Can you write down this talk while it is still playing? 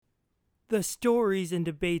The stories and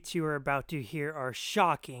debates you are about to hear are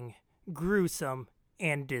shocking, gruesome,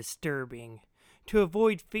 and disturbing. To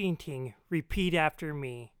avoid fainting, repeat after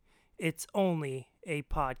me. It's only a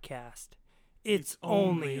podcast. It's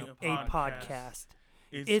only a podcast.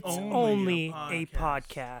 It's only a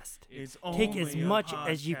podcast. Take as much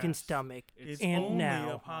as you can stomach. And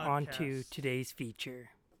now, on to today's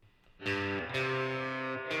feature.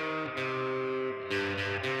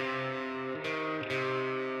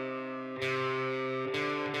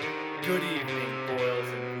 Good evening, boils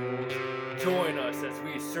and ghouls. Join us as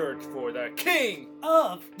we search for the King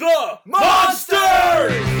Of the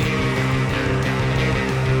Monsters!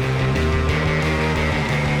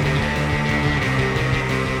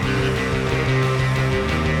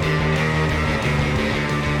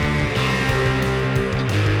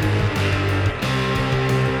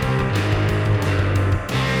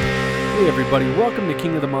 Hey everybody, welcome to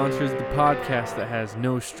King of the Monsters, the podcast that has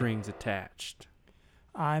no strings attached.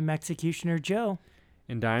 I'm Executioner Joe.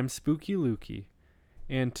 And I'm Spooky Lukey.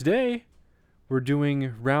 And today, we're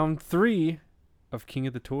doing round 3 of King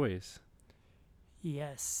of the Toys.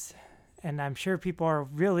 Yes. And I'm sure people are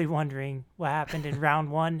really wondering what happened in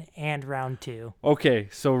round 1 and round 2. Okay,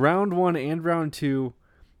 so round 1 and round 2,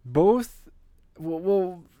 both,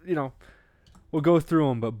 we'll go through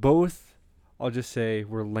them, but both, I'll just say,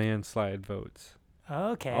 were landslide votes.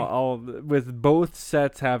 Okay. With both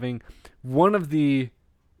sets having one of the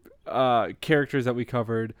characters that we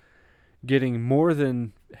covered getting more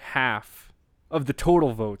than half of the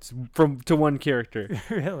total votes to one character.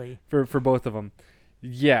 Really? For both of them.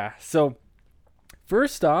 Yeah. So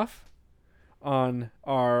first off, on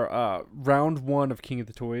our round 1 of King of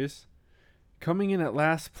the Toys, coming in at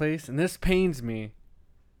last place, and this pains me,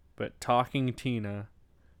 but Talking Tina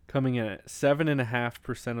coming in at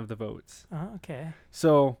 7.5% of the votes. Oh, okay.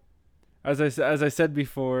 So, as I said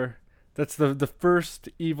before, that's the first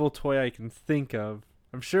evil toy I can think of.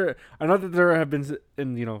 I know that there have been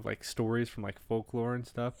like stories from like folklore and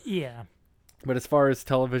stuff. Yeah. But as far as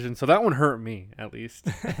television, so that one hurt me at least.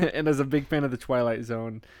 And as a big fan of the Twilight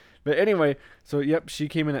Zone. But anyway, so yep, she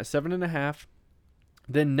came in at 7.5.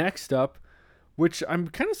 Then next up, which I'm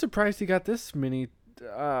kind of surprised he got this many,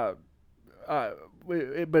 but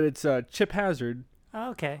it's Chip Hazard. Oh,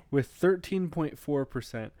 okay. With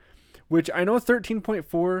 13.4%, which I know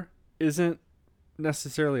 13.4 isn't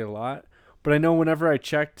necessarily a lot, but I know whenever I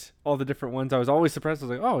checked all the different ones, I was always surprised. I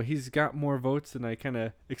was like, oh, he's got more votes than I kind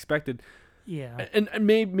of expected. Yeah. And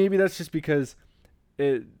maybe that's just because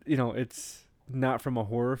it's not from a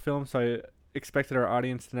horror film, so I expected our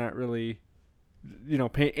audience to not really,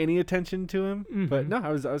 pay any attention to him. Mm-hmm. But no, I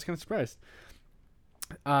was kind of surprised.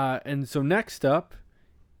 And so next up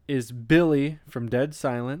is Billy from Dead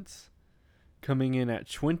Silence, coming in at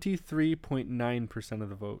 23.9% of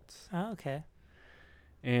the votes. Oh, okay.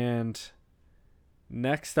 And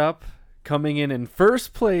next up, coming in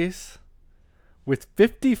first place with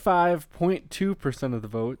 55.2% of the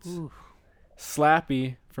votes, Ooh.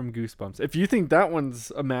 Slappy from Goosebumps. If you think that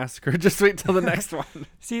one's a massacre, just wait till the next one.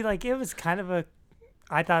 See, like, it was kind of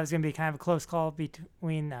I thought it was going to be kind of a close call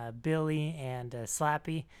between Billy and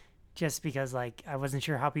Slappy, just because, like, I wasn't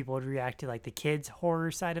sure how people would react to, like, the kids'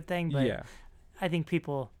 horror side of thing, but yeah. I think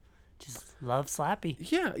people just love Slappy.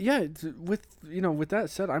 Yeah. With that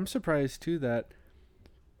said, I'm surprised too that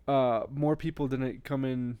more people didn't come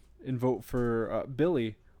in and vote for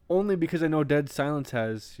Billy, only because I know Dead Silence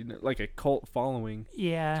has like a cult following.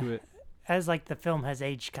 Yeah. To it. As like the film has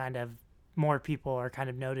aged, kind of more people are kind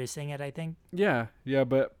of noticing it, I think. Yeah.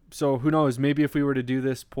 But so who knows? Maybe if we were to do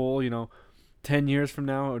this poll, 10 years from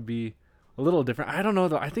now, it would be a little different. I don't know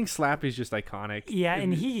though. I think Slappy's just iconic. Yeah,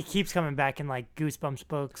 and he keeps coming back in like Goosebumps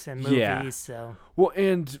books and movies. Yeah. So. Well,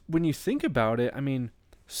 and when you think about it, I mean,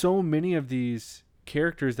 so many of these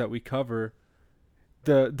characters that we cover,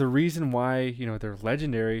 the reason why they're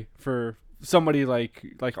legendary for somebody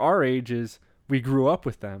like our age is we grew up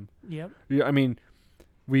with them. Yep. I mean,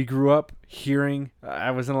 we grew up hearing.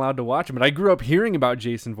 I wasn't allowed to watch them, but I grew up hearing about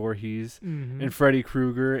Jason Voorhees and Freddy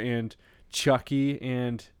Krueger and Chucky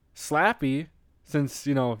and Slappy, since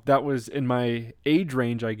that was in my age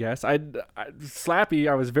range, I guess.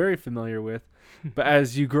 Slappy I was very familiar with, but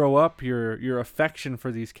as you grow up, your affection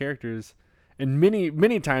for these characters, and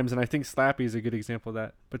many times, and I think Slappy is a good example of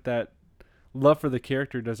that, but that love for the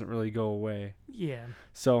character doesn't really go away. Yeah.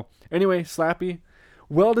 So anyway, Slappy,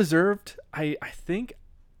 well deserved. I think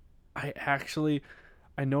I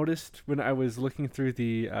noticed when I was looking through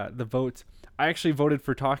the votes, I actually voted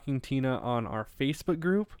for Talking Tina on our Facebook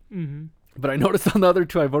group, but I noticed on the other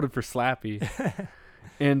two I voted for Slappy.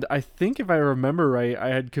 And I think if I remember right, I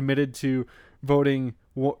had committed to voting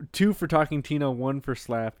 2 for Talking Tina, 1 for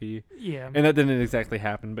Slappy. Yeah. And that didn't exactly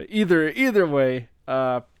happen, but either way,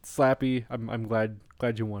 Slappy, I'm glad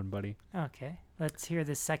you won, buddy. Okay. Let's hear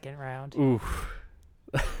the second round. Ooh.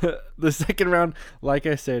 The second round, like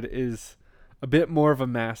I said, is a bit more of a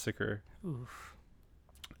massacre. Oof.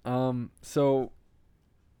 So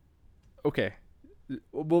okay.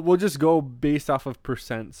 We'll just go based off of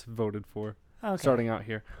percents voted for. Okay. Starting out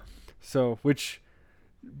here. So, which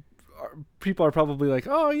people are probably like,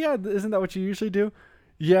 "Oh yeah, isn't that what you usually do?"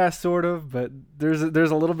 Yeah, sort of, but there's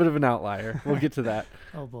a little bit of an outlier. We'll get to that.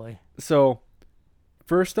 Oh boy. So,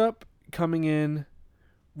 first up, coming in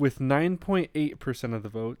with 9.8% of the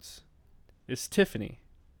votes is Tiffany.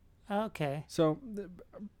 Okay. So,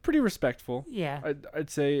 pretty respectful. Yeah. I'd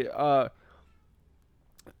say.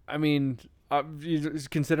 I mean,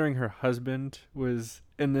 considering her husband was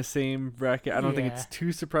in the same bracket, I don't think it's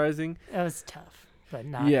too surprising. It was tough, but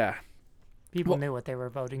not. Yeah. People knew what they were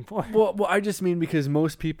voting for. Well, I just mean because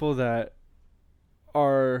most people that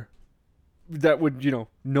would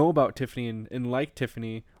know about Tiffany and like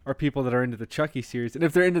Tiffany are people that are into the Chucky series, and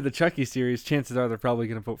if they're into the Chucky series, chances are they're probably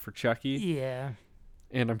going to vote for Chucky. Yeah.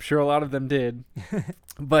 And I'm sure a lot of them did.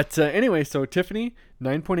 But anyway, so Tiffany,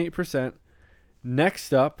 9.8%.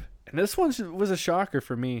 Next up, and this one was a shocker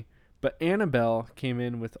for me, but Annabelle came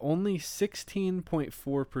in with only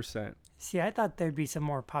 16.4%. See, I thought there'd be some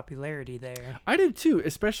more popularity there. I did too,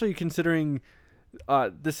 especially considering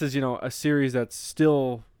this is, a series that's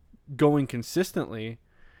still going consistently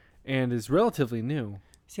and is relatively new.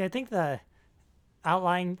 See, I think the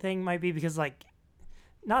outlying thing might be because, like,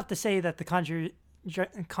 not to say that the Conjuring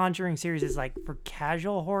series is, like, for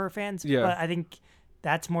casual horror fans, but I think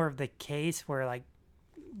that's more of the case where, like,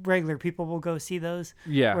 regular people will go see those.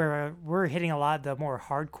 Yeah. Where we're hitting a lot of the more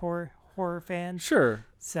hardcore horror fans. Sure.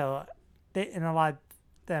 So, and a lot of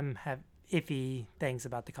them have iffy things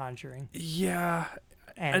about The Conjuring. Yeah.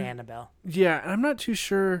 And Annabelle. Yeah, and I'm not too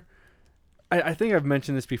sure. I think I've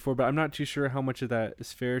mentioned this before, but I'm not too sure how much of that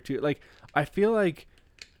is fair to. Like, I feel like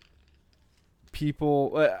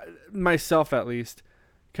people, myself at least,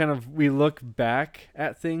 kind of, we look back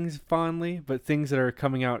at things fondly, but things that are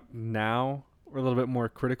coming out now we're a little bit more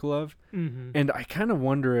critical of. Mm-hmm. And I kind of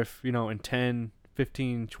wonder if, in 10,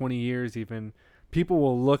 15, 20 years even, people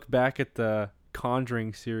will look back at the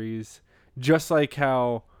Conjuring series just like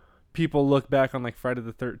how people look back on like Friday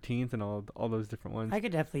the 13th and all those different ones. I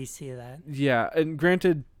could definitely see that. Yeah, and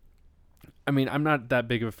granted, I mean, I'm not that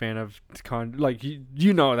big of a fan of like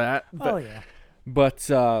you know that. But, oh yeah. But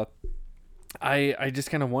I just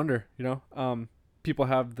kind of wonder, people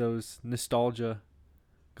have those nostalgia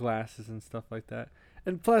glasses and stuff like that.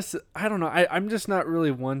 And plus, I don't know, I'm just not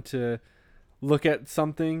really one to look at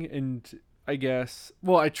something and I guess,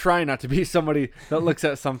 well, I try not to be somebody that looks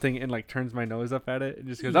at something and like turns my nose up at it and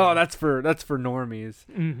just goes, "Oh, that's for normies."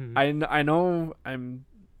 Mm-hmm. I know I'm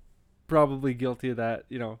probably guilty of that,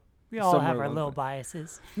 We all have our little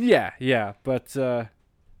biases. Yeah, but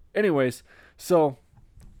anyways, so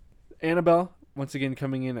Annabelle once again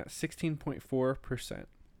coming in at 16.4%.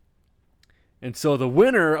 And so the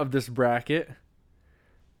winner of this bracket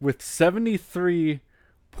with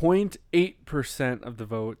 73.8% of the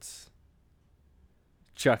votes,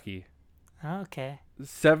 Chucky. Okay.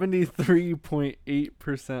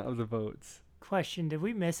 73.8% of the votes. Question, did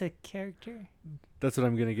we miss a character? That's what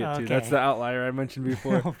I'm going to get to. Okay. That's the outlier I mentioned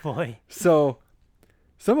before. Oh, boy. So,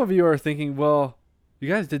 some of you are thinking, well, you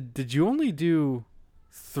guys, did you only do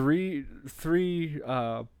three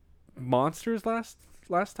monsters last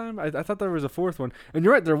time? I thought there was a fourth one. And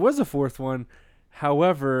you're right, there was a fourth one.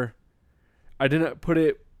 However, I didn't put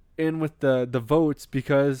it in with the votes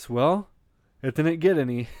because, well, it didn't get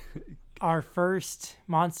any. Our first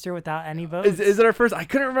monster without any votes? Is it our first? I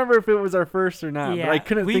couldn't remember if it was our first or not. Yeah, but I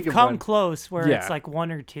couldn't think of one. We've come close where it's like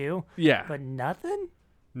one or two. Yeah. But nothing?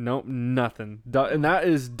 Nope, nothing. And that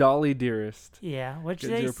is Dolly Dearest. Yeah. Which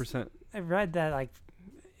 0%. I read that I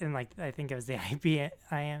think it was the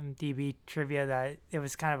IMDb trivia that it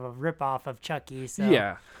was kind of a ripoff of Chucky. So.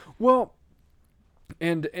 Yeah. Well,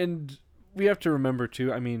 and we have to remember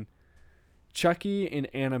too, I mean, Chucky and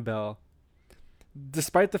Annabelle,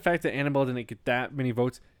 despite the fact that Annabelle didn't get that many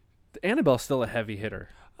votes, Annabelle's still a heavy hitter.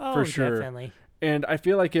 Oh, for sure. Definitely. And I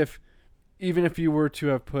feel like even if you were to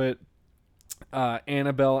have put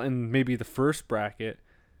Annabelle in maybe the first bracket,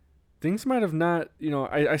 things might have not,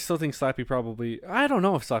 I still think Slappy probably, I don't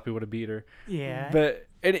know if Slappy would have beat her. Yeah. But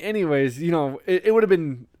anyways, it would have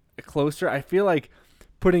been closer. I feel like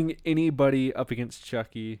putting anybody up against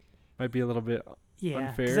Chucky might be a little bit Yeah,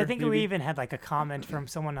 unfair. because I think we maybe? even had like a comment from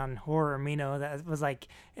someone on Horror Amino that was like,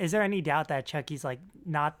 "Is there any doubt that Chucky's like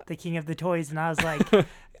not the king of the toys?" And I was like,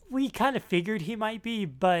 "We kind of figured he might be,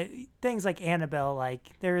 but things like Annabelle,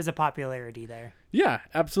 like there is a popularity there." Yeah,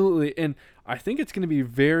 absolutely. And I think it's going to be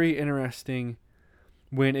very interesting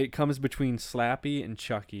when it comes between Slappy and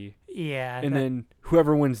Chucky, Yeah, and then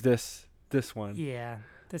whoever wins this one. yeah,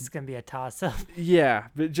 this is gonna be a toss up. Yeah,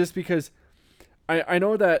 but just because I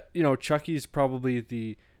know that, you know, Chucky's probably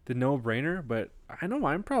the no-brainer, but I know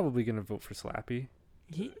I'm probably going to vote for Slappy.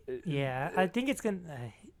 Yeah, I think it's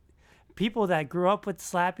gonna people that grew up with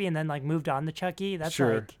Slappy and then like moved on to Chucky. That's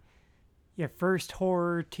Sure. like your first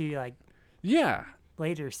horror to like Yeah.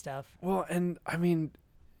 later stuff. Well, and I mean,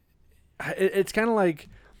 it's kind of like,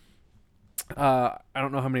 I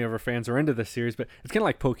don't know how many of our fans are into this series, but it's kind of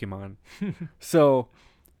like Pokemon. So,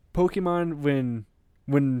 Pokemon,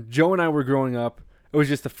 when Joe and I were growing up, it was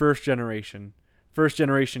just the first generation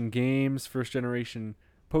games, first generation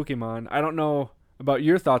Pokemon. I don't know about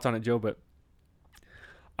your thoughts on it, Joe, but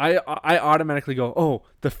I automatically go, oh,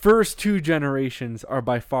 the first two generations are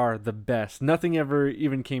by far the best. Nothing ever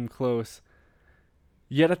even came close.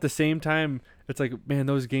 Yet at the same time, it's like, man,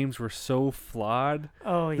 those games were so flawed.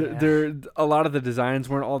 Oh yeah. They're a lot of the designs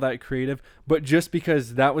weren't all that creative, but just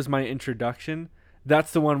because that was my introduction,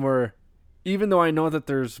 that's the one where, even though I know that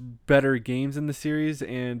there's better games in the series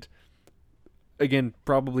and again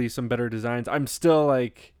probably some better designs, I'm still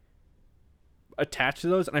like attached to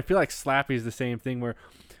those. And I feel like Slappy is the same thing, where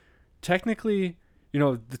technically, you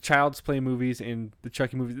know, the Child's Play movies and the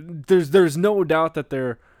Chucky movies, there's no doubt that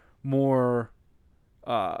they're more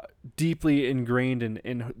deeply ingrained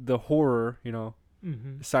in the horror, you know,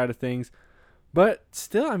 side of things. But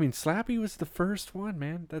still, I mean, Slappy was the first one,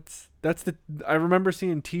 man. That's the. I remember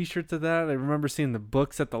seeing T-shirts of that. I remember seeing the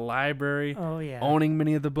books at the library. Oh yeah. Owning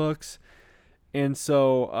many of the books, and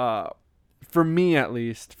so for me at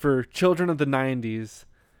least, for children of the '90s,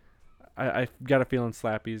 I got a feeling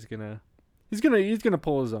Slappy's he's gonna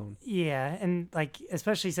pull his own. Yeah, and like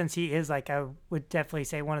especially since he is like, I would definitely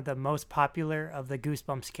say one of the most popular of the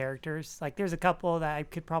Goosebumps characters. Like there's a couple that I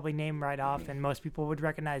could probably name right off and most people would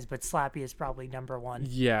recognize, but Slappy is probably number one.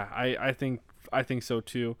 Yeah, I think so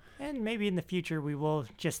too. And maybe in the future we will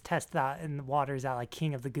just test that in the waters at like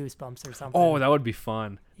King of the Goosebumps or something. Oh, that would be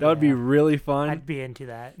fun. That would be Yeah. really fun. I'd be into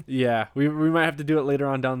that. Yeah, we might have to do it later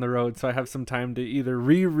on down the road, so I have some time to either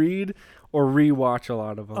reread or rewatch a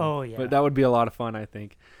lot of them. Oh, yeah. But that would be a lot of fun, I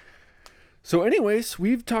think. So anyways,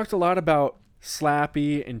 we've talked a lot about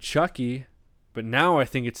Slappy and Chucky, but now I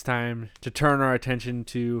think it's time to turn our attention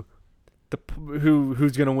to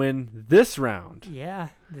who's going to win this round. Yeah,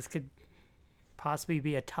 this could possibly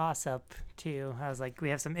be a toss-up too. I was like, we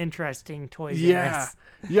have some interesting toys in this.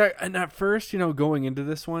 Yeah, and at first, you know, going into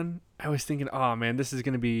this one, I was thinking, oh man, this is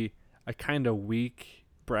going to be a kind of weak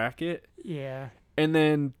bracket. Yeah. And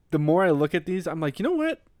then the more I look at these, I'm like, you know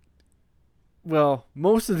what? Well,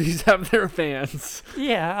 most of these have their fans.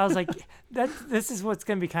 Yeah, I was like, this is what's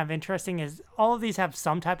going to be kind of interesting is all of these have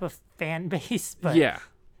some type of fan base, but Yeah,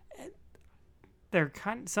 they're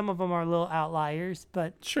some of them are little outliers,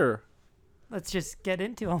 but sure. let's just get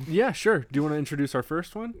into them. Yeah, sure. Do you want to introduce our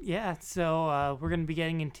first one? Yeah, so we're going to be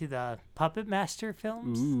getting into the Puppet Master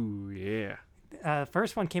films. Ooh, yeah.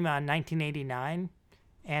 First one came out in 1989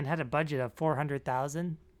 and had a budget of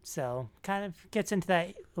 $400,000. So kind of gets into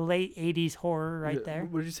that late 80s horror right there.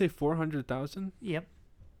 What did you say, 400,000? Yep.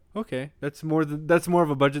 Okay, that's more of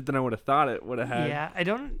a budget than I would have thought it would have had. Yeah, I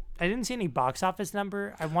didn't see any box office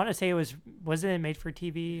number. I want to say wasn't it made for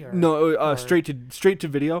TV or No, or- straight to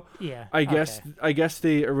video. Yeah. I guess okay. I guess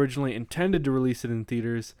they originally intended to release it in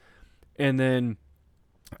theaters, and then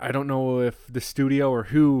I don't know if the studio or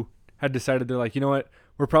who had decided, they're like, you know what,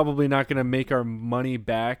 we're probably not going to make our money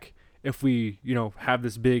back if we, you know, have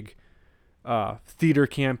this big theater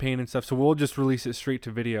campaign and stuff, so we'll just release it straight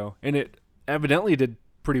to video, and it evidently did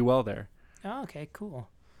pretty well there. Oh, okay, cool.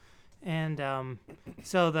 And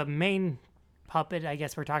so the main puppet I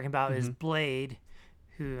guess we're talking about is Blade,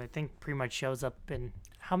 who I think pretty much shows up in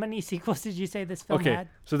how many sequels did you say this film Okay, had?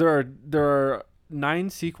 so there are 9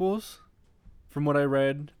 sequels from what I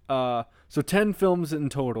read. So 10 films in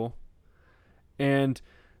total, and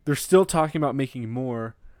they're still talking about making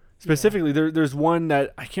more. Specifically, there's one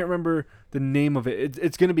that I can't remember the name of it.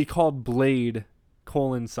 It's going to be called Blade :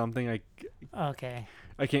 something. Okay.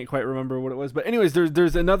 I can't quite remember what it was, but anyways,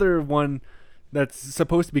 there's another one that's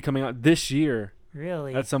supposed to be coming out this year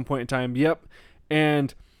Really? at some point in time. Yep,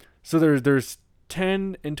 and so there's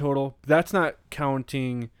 10 in total. That's not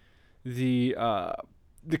counting the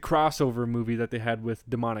crossover movie that they had with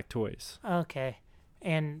Demonic Toys. Okay.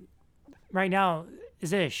 And right now,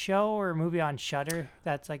 is it a show or a movie on Shudder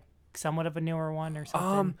that's like somewhat of a newer one or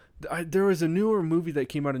something? There was a newer movie that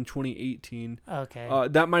came out in 2018. Okay.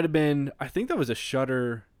 That might have been. I think that was a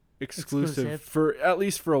Shudder exclusive for at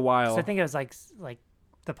least for a while. So I think it was like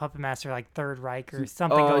the Puppet Master, like Third Reich or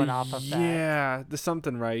something going off of that. Yeah, the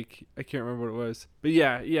something Reich. I can't remember what it was, but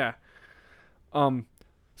yeah.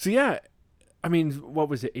 So yeah, I mean, what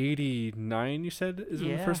was it? 89? You said is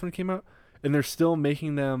when the first one came out, and they're still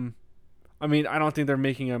making them. I mean, I don't think they're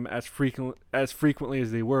making them as frequently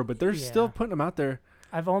as they were, but they're still putting them out there.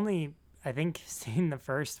 I've only, I think, seen the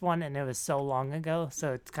first one, and it was so long ago,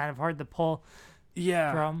 so it's kind of hard to pull.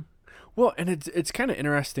 From. Well, and it's kind of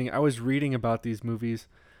interesting. I was reading about these movies,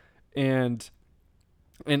 and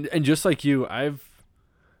just like you, I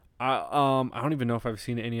don't even know if I've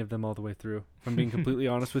seen any of them all the way through. If I'm being completely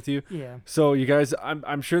honest with you. Yeah. So you guys,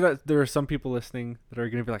 I'm sure that there are some people listening that are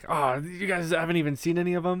gonna be like, oh, you guys haven't even seen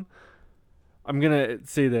any of them. I'm gonna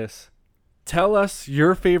say this: tell us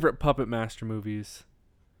your favorite Puppet Master movies,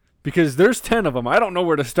 because there's 10 of them. I don't know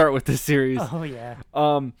where to start with this series. Oh yeah.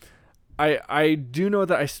 I do know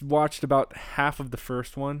that I watched about half of the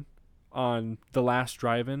first one on the last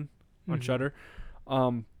drive-in on Shudder.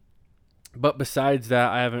 But besides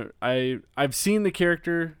that, I've seen the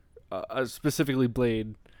character, specifically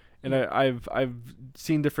Blade, and I've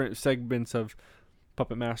seen different segments of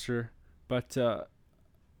Puppet Master, but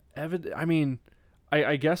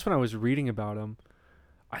I guess when I was reading about them,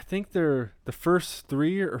 I think the first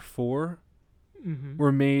 3 or 4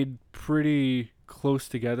 were made pretty close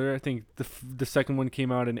together. I think the second one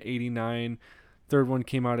came out in 89, second one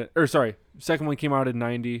came out in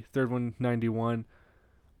 90, third one 91.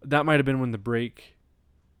 That might have been when the break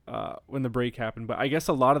happened, but I guess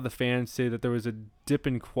a lot of the fans say that there was a dip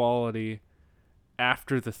in quality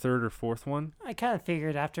after the third or fourth one. I kind of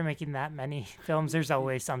figured after making that many films, there's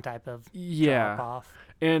always some type of drop off.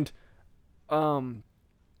 And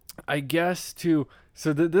I guess too.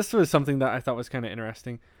 So this was something that I thought was kind of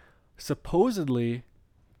interesting. Supposedly,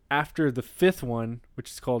 after the 5th one, which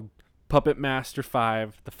is called Puppet Master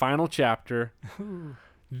 5, the final chapter,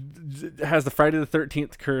 has the Friday the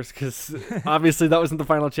 13th curse, because obviously that wasn't the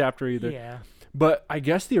final chapter either. Yeah. But I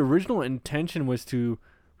guess the original intention was to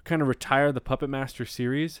kind of retire the Puppet Master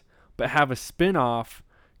series, but have a spin-off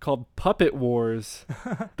called Puppet Wars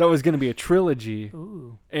that was going to be a trilogy.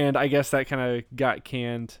 Ooh. And I guess that kind of got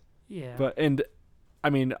canned. Yeah. I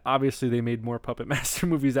mean, obviously they made more Puppet Master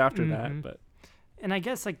movies after that, but. And I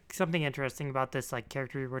guess like something interesting about this like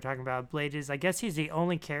character we're talking about, Blade, is I guess he's the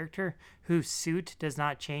only character whose suit does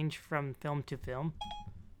not change from film to film.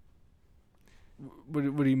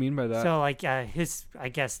 What do you mean by that? So like his, I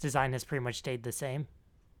guess, design has pretty much stayed the same.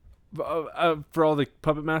 For all the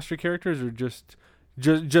Puppet Master characters, or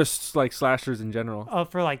just like slashers in general? Oh,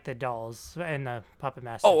 for like the dolls and the Puppet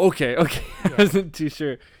Master. Oh, okay. Yeah. I wasn't too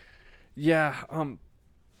sure. Yeah.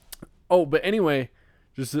 But anyway,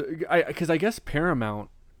 because I guess Paramount,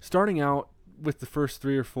 starting out with the first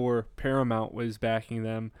 3 or 4, Paramount was backing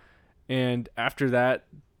them, and after that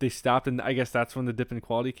they stopped, and I guess that's when the dip in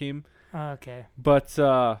quality came. Okay. But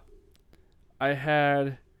I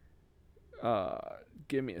had,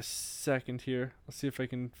 give me a second here. I'll see if I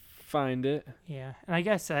can find it. Yeah, and I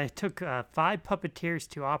guess it took 5 puppeteers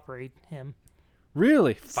to operate him.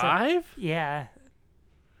 Really? 5? Yeah.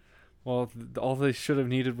 Well, all they should have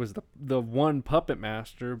needed was the one Puppet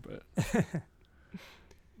Master,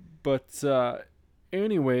 but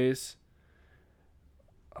anyways,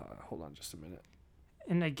 hold on just a minute.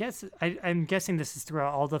 And I guess I'm guessing this is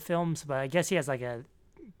throughout all the films, but I guess he has like a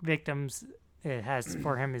victims. It has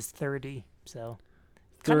for him is 30, so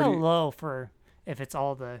kind of low for if it's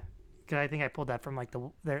all the. Because I think I pulled that from like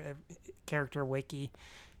their character wiki.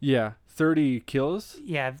 Yeah, 30 kills.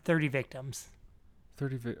 Yeah, 30 victims.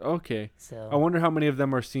 30. Okay. So I wonder how many of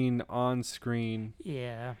them are seen on screen.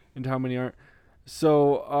 Yeah. And how many aren't.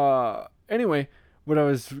 So anyway, what I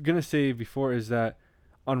was gonna say before is that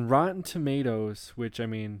on Rotten Tomatoes, which I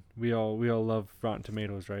mean we all love Rotten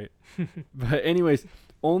Tomatoes, right? But anyways,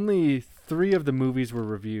 only 3 of the movies were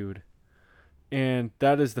reviewed, and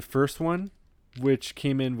that is the first one, which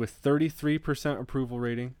came in with 33% approval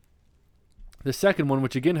rating. The second one,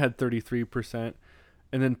 which again had 33%,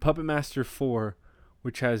 and then Puppet Master 4,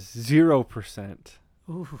 which has 0%.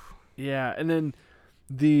 Ooh. Yeah, and then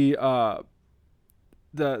the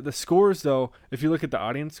scores though, if you look at the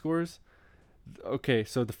audience scores, okay,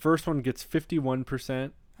 so the first one gets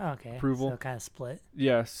 51% approval. So kind of split.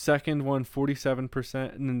 Yeah, second one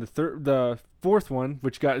 47%, and then the fourth one,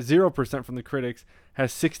 which got 0% from the critics,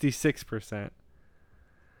 has 66%.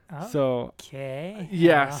 So Okay.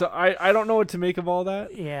 yeah, so I don't know what to make of all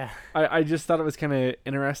that. Yeah. I just thought it was kind of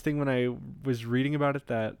interesting when I was reading about it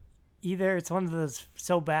that Either it's one of those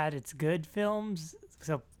so bad it's good films,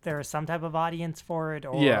 so there was some type of audience for it,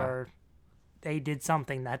 or Yeah. they did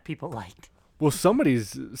something that people liked. well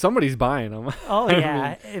somebody's buying them. Oh I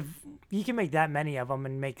yeah, mean, if you can make that many of them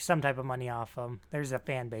and make some type of money off them, there's a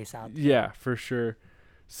fan base out there. yeah, for sure.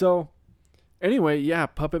 So anyway, yeah,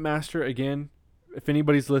 Puppet Master again. If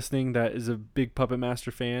anybody's listening that is a big Puppet Master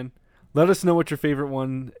fan, let us know what your favorite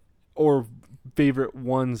one or favorite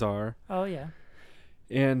ones are. Oh yeah.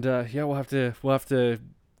 And yeah, we'll have to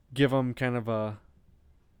give them kind of an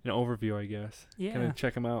overview, I guess. Yeah. Kind of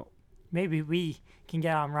check them out. Maybe we can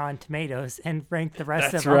get on Rotten Tomatoes and rank the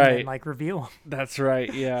rest That's of them right. and like review them. That's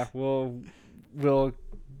right. Yeah, we'll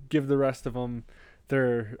give the rest of them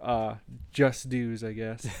their just dues, I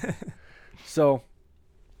guess. So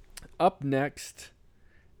up next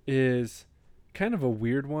is kind of a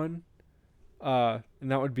weird one, and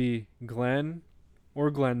that would be Glen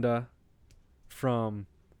or Glenda from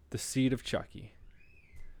the Seed of Chucky.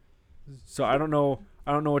 So I don't know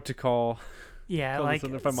what to call. Yeah, call like this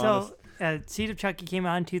one, if I'm honest. Seed of Chucky came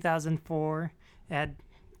out in 2004.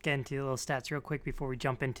 Get into the little stats real quick before we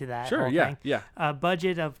jump into that. Sure. whole Yeah. thing. Yeah.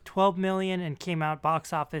 Budget of $12 million and came out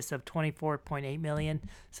box office of $24.8 million.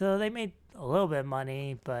 So they made a little bit of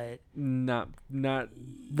money, but Not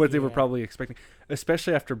what they were Yeah. probably expecting,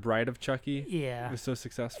 especially after Bride of Chucky yeah. was so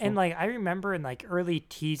successful. And like I remember in like early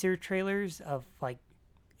teaser trailers of like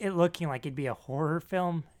it looking like it'd be a horror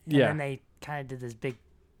film, and Yeah. then they kind of did this big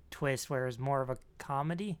twist where it was more of a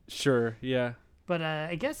comedy. Sure. Yeah. But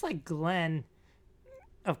I guess like Glenn,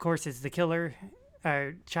 of course, is the killer,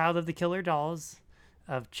 child of the killer dolls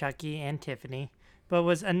of Chucky and Tiffany, but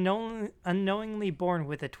was unknowingly born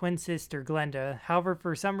with a twin sister, Glenda. However,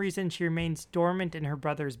 for some reason, she remains dormant in her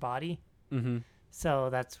brother's body. Mm-hmm. So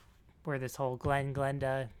that's where this whole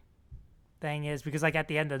Glenda thing is, because like at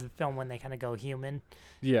the end of the film when they kind of go human,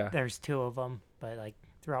 Yeah. there's two of them, but like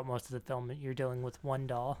throughout most of the film you're dealing with one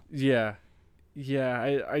doll. Yeah.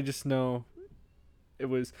 I just know it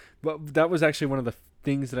was, but that was actually one of the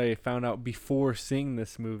things that I found out before seeing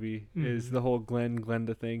this movie is Mhm. the whole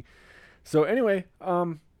Glenda thing. So anyway,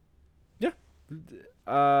 yeah,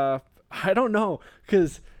 I don't know,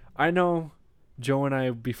 because I know Joe and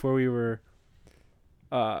I, before we were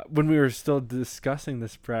when we were still discussing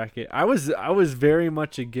this bracket, I was very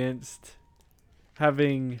much against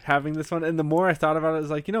having this one, and the more I thought about it, I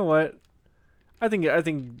was like, you know what, I think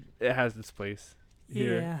it has its place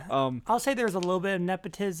here. Yeah. I'll say there's a little bit of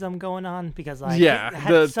nepotism going on because like Yeah, it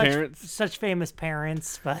had the such, parents. such famous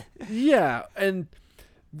parents, but Yeah, and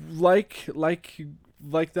like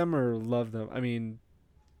them or love them, I mean,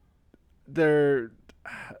 they're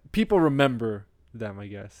people remember them, I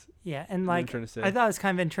guess. yeah, and what I'm like trying to say. I thought it was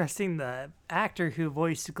kind of interesting. The actor who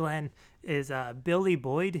voiced Glenn is Billy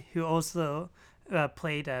Boyd, who also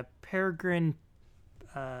played Peregrine.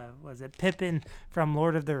 Was it Pippin from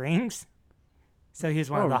Lord of the Rings? So he was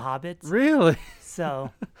one of the hobbits. Really?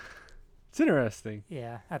 So It's interesting.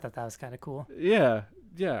 yeah, I thought that was kind of cool. Yeah,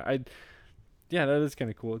 that is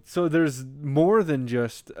kind of cool. So there's more than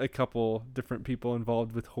just a couple different people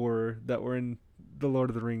involved with horror that were in the Lord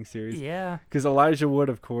of the Rings series. Yeah. Because Elijah Wood,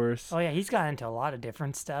 of course. Oh yeah, he's got into a lot of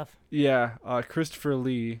different stuff. Yeah, Christopher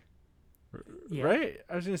Lee. Yeah. Right?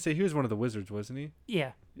 I was gonna say he was one of the wizards, wasn't he?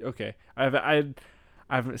 Yeah. Okay. I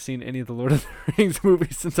haven't seen any of the Lord of the Rings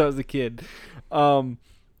movies since I was a kid. And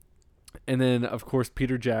then of course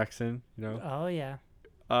Peter Jackson, Oh yeah.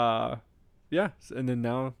 Yeah, and then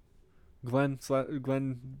now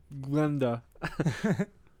Glenda.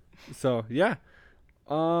 So, yeah.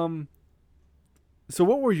 So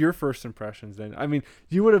what were your first impressions then? I mean,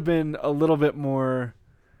 you would have been a little bit more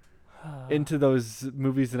into those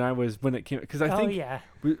movies than I was when it came, because I think yeah.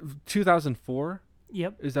 2004,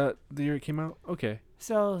 Yep. is that the year it came out? Okay.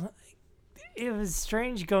 So it was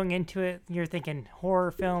strange going into it. You're thinking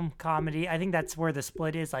horror film, comedy. I think that's where the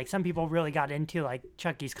split is. Like some people really got into like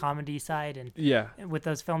Chucky's comedy side and Yeah. with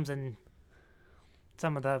those films, and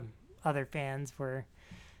some of the other fans were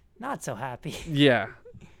not so happy. Yeah.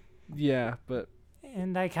 Yeah, but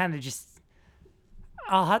And I kind of just,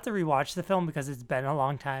 I'll have to rewatch the film because it's been a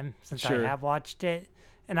long time since Sure. I have watched it.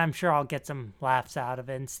 And I'm sure I'll get some laughs out of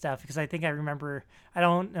it and stuff because I think I remember, I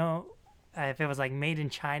don't know if it was like made in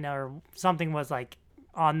China or something was like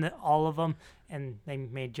on all of them, and they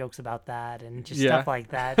made jokes about that and just Yeah. stuff like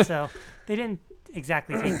that. So they didn't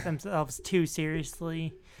exactly take themselves too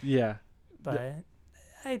seriously, yeah. but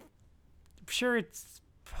I'm sure it's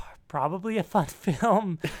probably a fun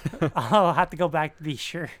film. I'll have to go back to be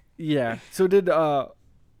sure. Yeah. So did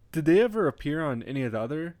did they ever appear on any of the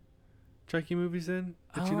other Chucky movies then?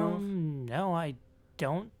 That you know of? No, I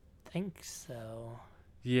don't think so.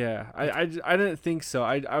 Yeah, I didn't think so.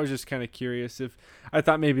 I was just kind of curious if I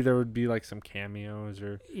thought maybe there would be like some cameos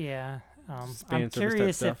or Yeah, I'm fan service type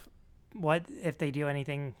curious stuff. if they do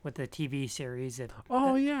anything with the TV series. If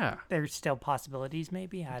Yeah. there's still possibilities,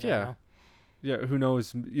 maybe I don't Yeah. know. Yeah, who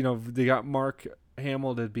knows? You know, they got Mark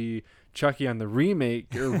Hamill to be Chucky on the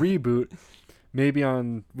remake or reboot. Maybe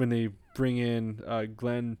on when they bring in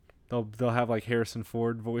Glen, they'll have like Harrison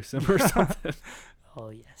Ford voice him or something. Oh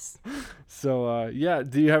yes. So yeah,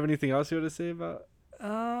 do you have anything else you want to say about?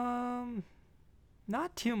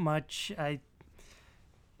 Not too much.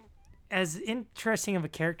 As interesting of a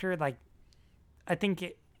character, like I think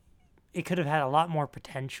it could have had a lot more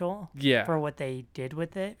potential Yeah. for what they did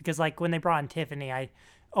with it. Because like when they brought in Tiffany, I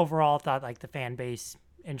overall thought like the fan base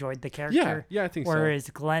enjoyed the character. Yeah, I think so. Whereas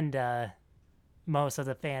Glenda, most of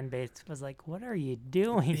the fan base was like, "What are you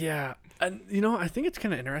doing?" Yeah, and I think it's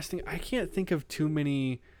kind of interesting. I can't think of too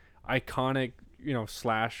many iconic,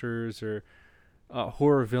 slashers or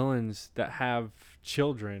horror villains that have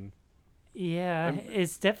children. Yeah,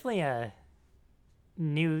 it's definitely a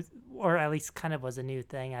new, or at least kind of was a new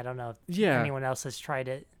thing. I don't know if anyone else has tried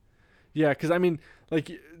it. Yeah, because I mean, like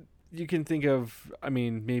you can think of,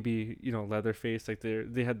 maybe Leatherface. Like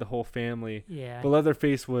they had the whole family. Yeah. But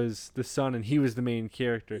Leatherface was the son, and he was the main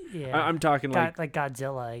character. Yeah. I'm talking like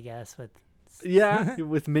Godzilla, I guess. With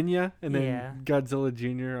with Minya, and then Yeah. Godzilla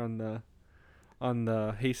Jr. on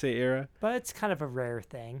the Heisei era. But it's kind of a rare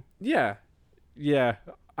thing. Yeah.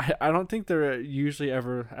 I don't think they're usually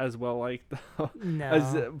ever as well liked No.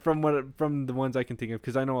 as from the ones I can think of,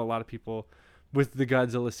 because I know a lot of people with the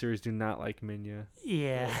Godzilla series do not like Minya.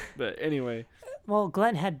 Yeah. But anyway, Well,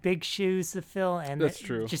 Glenn had big shoes to fill, and That's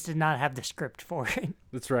true. just did not have the script for it.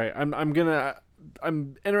 that's right.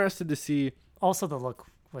 I'm interested to see. Also, the look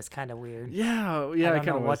was kind of weird. Yeah, I it don't kind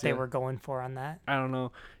know of what they were going for on that. I don't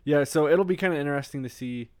know. Yeah, so it'll be kind of interesting to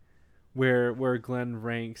see where Glenn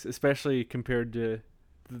ranks, especially compared to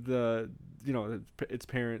its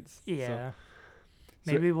parents. Yeah.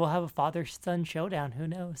 So, Maybe we'll have a father-son showdown. Who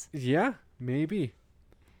knows? yeah, maybe.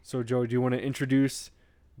 So Joe, do you want to introduce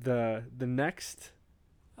the next?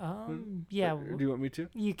 Yeah. Or do you want me to?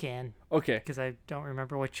 You can, Okay. because I don't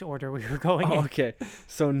remember which order we were going in. Okay.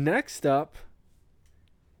 So next up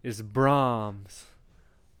is Brahms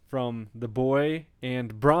from The Boy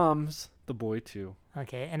and Brahms, The Boy 2.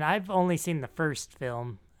 Okay, and I've only seen the first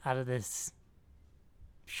film out of this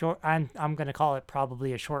short. I'm gonna call it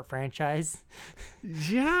probably a short franchise.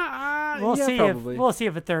 Yeah. We'll see probably. we'll see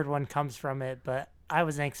if a third one comes from it, but I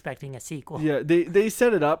wasn't expecting a sequel. Yeah, they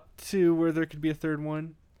set it up to where there could be a third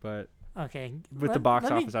one, but Okay. with the box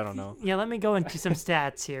office, I don't know. Yeah, let me go into some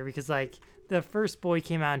stats here, because like the first Boy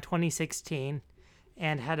came out in 2016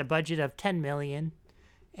 and had a budget of 10 million,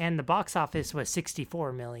 and the box office was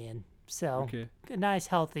 64 million. So Okay. a nice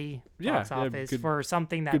healthy box office good- for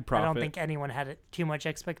something that good I don't profit. think anyone had too much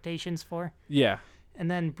expectations for. Yeah.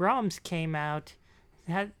 And then Brahms came out,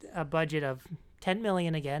 had a budget of 10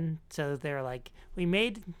 million again. So they're like, we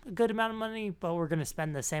made a good amount of money, but we're going to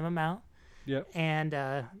spend the same amount. Yep.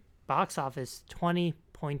 And box office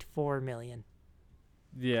 20.4 million.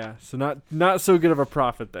 Yeah. So not so good of a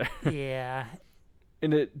profit there. Yeah.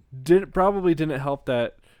 And it probably didn't help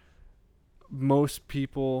that most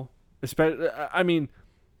people, especially, I mean,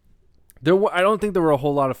 I don't think there were a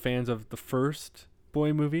whole lot of fans of the first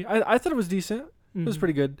Boy movie. I thought it was decent. It was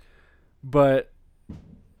pretty good. But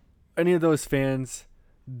any of those fans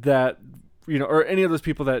that, or any of those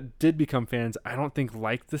people that did become fans, I don't think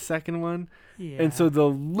liked the second one. Yeah. And so the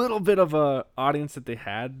little bit of a audience that they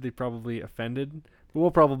had, they probably offended. But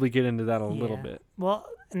we'll probably get into that a little bit. Well,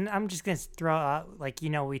 and I'm just going to throw out, like,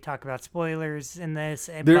 we talk about spoilers in this,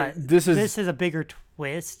 There- but this is a bigger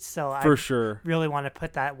twist, so for I sure. really want to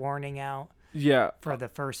put that warning out Yeah. for the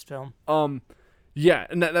first film. Yeah,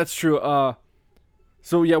 and that's true.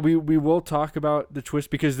 So yeah, we will talk about the twist,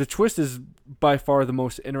 because the twist is by far the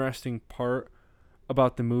most interesting part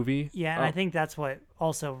about the movie. Yeah, and I think that's what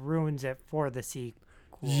also ruins it for the sequel.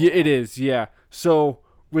 Yeah, it is. Yeah. So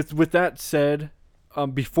with that said,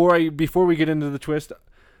 before we get into the twist,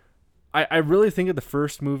 I really think of the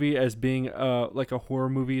first movie as being like a horror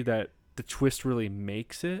movie that the twist really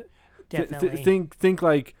makes it. Definitely. Think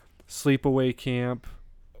like Sleepaway Camp,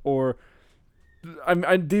 or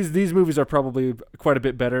these movies are probably quite a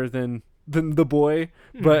bit better than The Boy,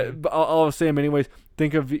 but I'll say them anyways.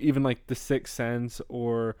 Think of even like The Sixth Sense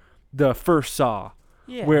or the first Saw,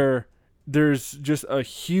 where there's just a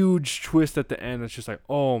huge twist at the end. It's just like,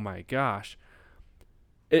 oh my gosh.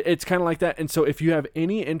 it's kind of like that. And so if you have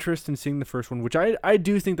any interest in seeing the first one, which I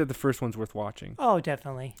do think that the first one's worth watching. Oh,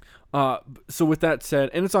 definitely. So with that said,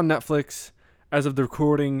 and it's on Netflix as of the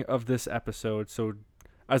recording of this episode. So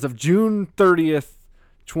as of June 30th,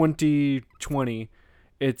 2020,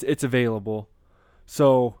 it's available.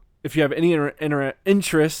 So if you have any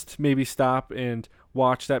interest, maybe stop and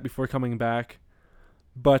watch that before coming back.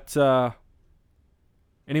 But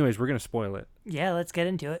anyways, we're going to spoil it. Yeah, let's get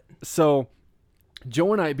into it. So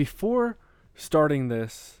Joe and I, before starting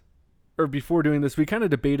this, or before doing this, we kind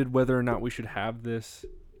of debated whether or not we should have this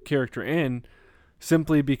character in,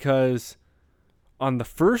 simply because on the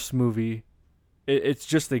first movie, it's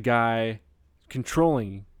just a guy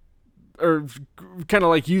controlling, or kind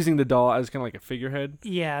of like using the doll as kind of like a figurehead.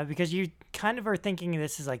 Yeah, because you kind of are thinking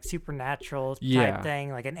this is like supernatural type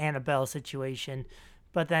thing, like an Annabelle situation.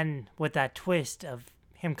 But then with that twist of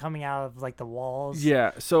him coming out of like the walls.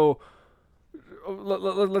 Yeah, so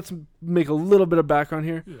let's make a little bit of background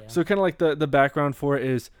here. Yeah. So kind of like the background for it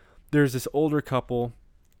is there's this older couple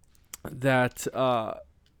that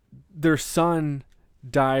their son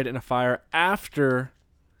died in a fire after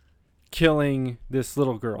killing this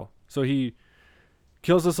little girl. So he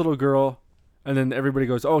kills this little girl, and then everybody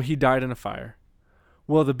goes, oh, he died in a fire.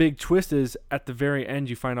 Well, the big twist is at the very end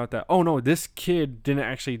you find out that, oh no, this kid didn't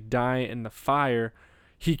actually die in the fire.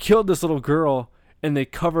 He killed this little girl, and they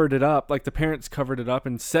covered it up, like the parents covered it up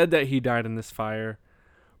and said that he died in this fire,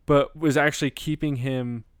 but was actually keeping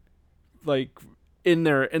him like in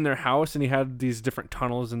their house, and he had these different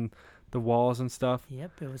tunnels and the walls and stuff.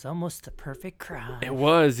 Yep, it was almost a perfect crime. It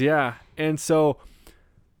was, yeah. And so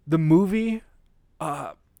the movie,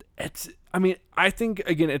 I think,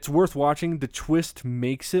 again, it's worth watching. The twist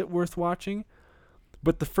makes it worth watching,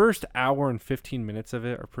 but the first hour and 15 minutes of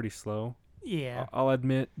it are pretty slow. Yeah. I'll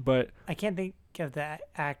admit, but I can't think of the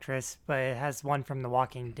actress, but it has one from The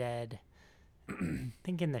Walking Dead. I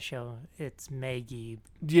think in the show it's Maggie.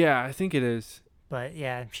 Yeah, I think it is. But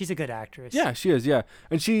yeah, she's a good actress. Yeah, she is, yeah.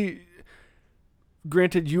 And she,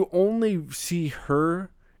 granted, you only see her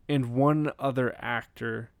and one other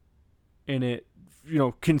actor in it,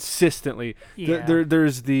 consistently. Yeah.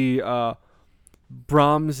 There's the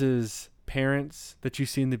Brahms' parents that you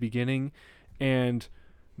see in the beginning, and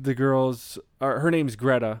the girls, her name's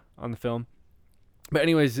Greta on the film. But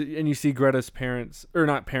anyways, and you see Greta's parents, or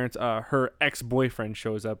not parents, her ex-boyfriend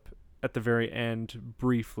shows up at the very end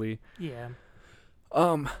briefly. Yeah.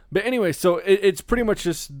 But anyway, so it's pretty much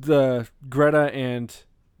just the Greta and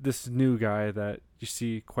this new guy that you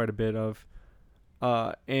see quite a bit of.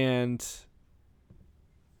 And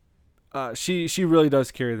she really does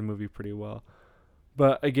carry the movie pretty well.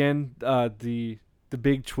 But again, the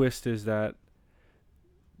big twist is that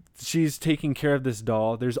she's taking care of this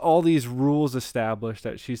doll. There's all these rules established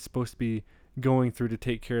that she's supposed to be going through to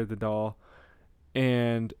take care of the doll.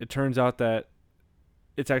 And it turns out that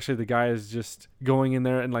it's actually the guy is just going in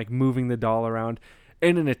there and like moving the doll around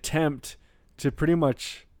in an attempt to pretty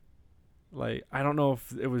much, like, I don't know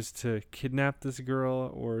if it was to kidnap this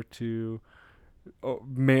girl or to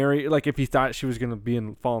marry, like if he thought she was going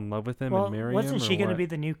to fall in love with him and marry him. Wasn't she going to be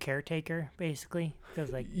the new caretaker, basically?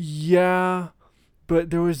 Yeah, but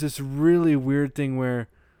there was this really weird thing where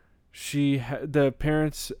the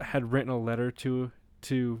parents had written a letter to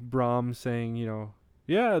Brahms saying,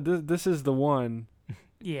 yeah, this is the one.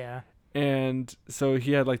 Yeah. And so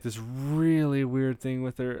he had like this really weird thing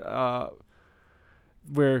with her,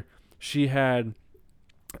 where she had,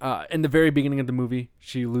 in the very beginning of the movie,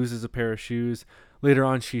 she loses a pair of shoes. Later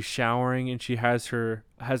on, she's showering and she has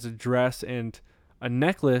a dress and a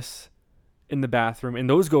necklace in the bathroom, and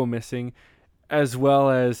those go missing, as well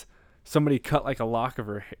as somebody cut like a lock of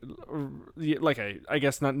her hair, I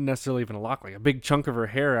guess not necessarily even a lock, like a big chunk of her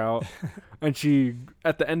hair out. And she,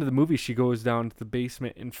 at the end of the movie, she goes down to the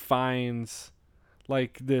basement and finds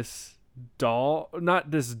like this doll, not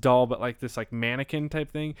this doll, but like this like mannequin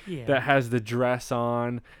type thing that has the dress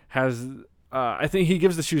on, I think he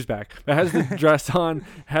gives the shoes back, but has the dress on,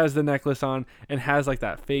 has the necklace on, and has like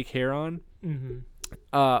that fake hair on. Mm-hmm.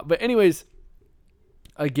 But anyways,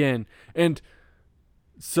 again, and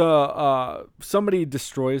so somebody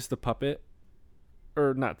destroys the puppet,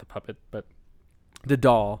 or not the puppet, but the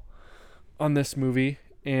doll on this movie.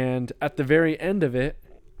 And at the very end of it,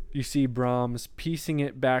 you see Brahms piecing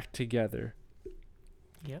it back together.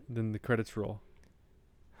 Yep. Then the credits roll.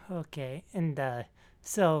 Okay. And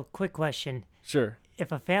so, quick question. Sure.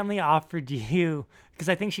 If a family offered you, because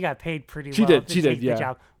I think she got paid pretty well. She did, the yeah.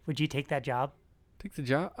 job, would you take that job? Take the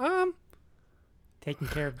job? Taking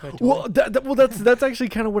care of the toy? That's actually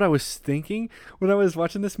kind of what I was thinking when I was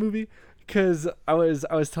watching this movie, because I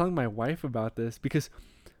was telling my wife about this, because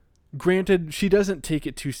granted, she doesn't take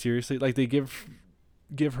it too seriously. Like, they give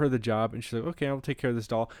her the job, and she's like, okay, I'll take care of this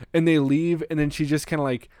doll. And they leave, and then she just kind of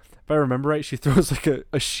like, if I remember right, she throws like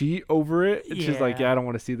a sheet over it, and she's like, yeah, I don't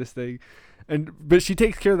want to see this thing. But she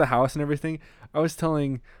takes care of the house and everything. I was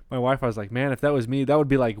telling my wife, I was like, man, if that was me, that would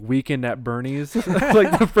be like Weekend at Bernie's.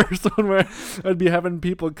 Like the first one where I'd be having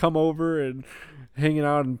people come over and hanging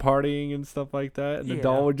out and partying and stuff like that. And the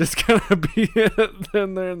doll would just kind of be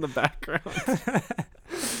in there in the background.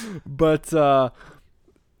 But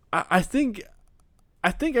I think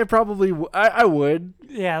I probably I would.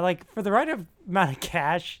 Yeah, like for the right amount of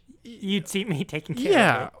cash, you'd see me taking care of it.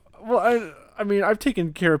 Yeah. Well, I mean, I've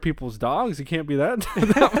taken care of people's dogs. It can't be that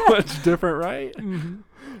much different, right? Mm-hmm.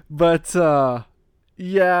 But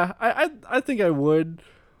yeah, I think I would.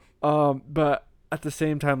 But at the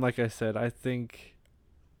same time, like I said, I think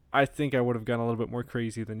I would have gone a little bit more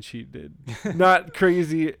crazy than she did. Not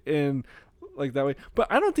crazy in like that way,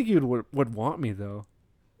 but I don't think you would want me though.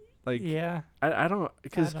 Like, yeah, I don't,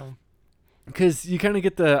 because you kind of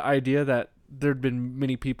get the idea that there'd been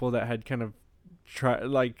many people that had kind of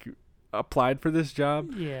applied for this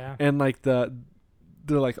job. Yeah. And like they're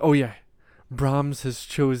like, oh yeah, Brahms has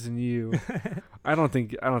chosen you. I don't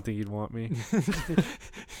think you'd want me.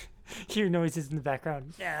 Hear noises in the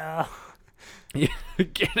background. No. Yeah,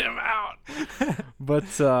 get him out.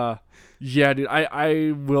 But yeah, dude,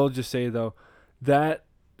 I will just say though that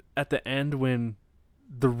at the end when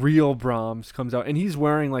the real Brahms comes out and he's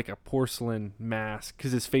wearing like a porcelain mask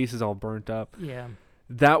because his face is all burnt up. Yeah.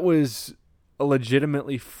 That was a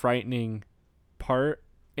legitimately frightening part.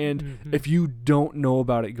 And if you don't know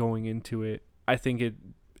about it going into it, I think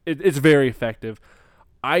it's very effective.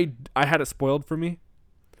 I had it spoiled for me.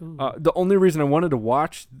 The only reason I wanted to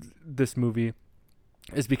watch this movie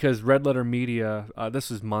is because Red Letter Media, this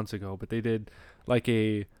was months ago, but they did like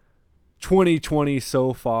a 2020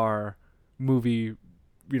 so far movie,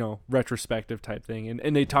 retrospective type thing.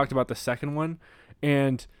 And they talked about the second one,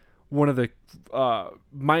 and one of the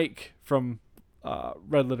Mike from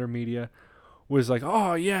Red Letter Media was like,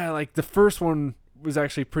 oh yeah, like the first one was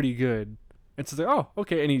actually pretty good. And so I was like, oh,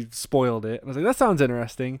 okay. And he spoiled it. And I was like, that sounds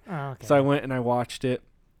interesting. Oh, okay. So I went and I watched it.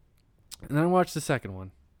 And then I watched the second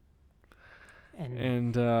one.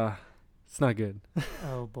 And it's not good.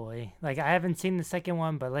 Oh boy. Like, I haven't seen the second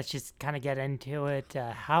one, but let's just kind of get into it.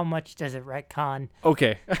 How much does it retcon?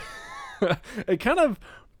 Okay. It kind of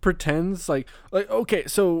pretends like okay,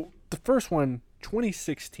 so the first one,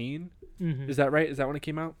 2016. Is that right? Is that when it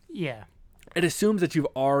came out? Yeah. It assumes that you've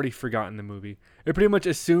already forgotten the movie. It pretty much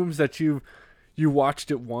assumes that you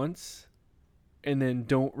watched it once and then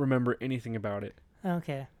don't remember anything about it.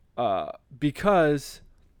 Okay. Because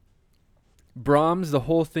Brahms, the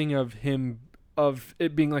whole thing of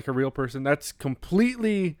it being like a real person, that's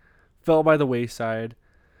completely fell by the wayside.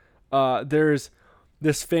 There's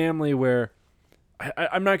this family where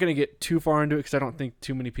I'm not going to get too far into it because I don't think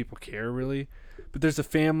too many people care really. But there's a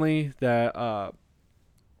family that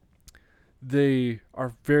they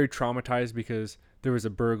are very traumatized because there was a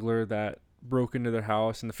burglar that broke into their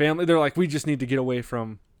house, and the family, they're like, we just need to get away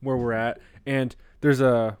from where we're at. And there's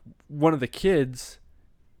one of the kids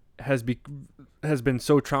has been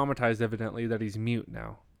so traumatized evidently that he's mute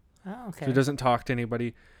now. Oh, okay. So he doesn't talk to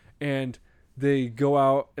anybody, and they go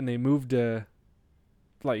out and they move to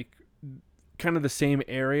like kind of the same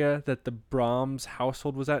area that the Brahms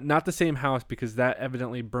household was at. Not the same house because that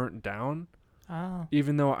evidently burnt down. Oh.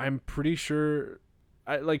 Even though I'm pretty sure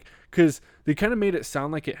because they kind of made it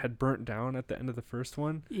sound like it had burnt down at the end of the first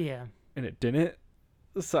one. Yeah. And it didn't.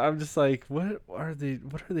 So I'm just like, what are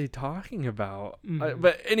they talking about?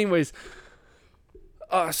 But anyways,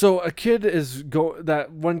 so a kid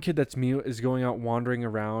that one kid that's mute is going out wandering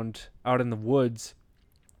around out in the woods,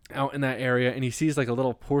 out in that area, and he sees like a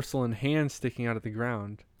little porcelain hand sticking out of the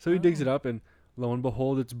ground. So he digs it up, and lo and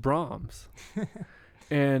behold, it's Brahms.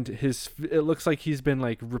 And it looks like he's been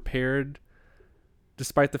like repaired,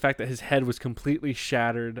 despite the fact that his head was completely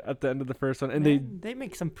shattered at the end of the first one. And they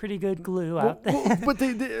make some pretty good glue out there. But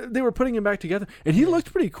they were putting him back together, and he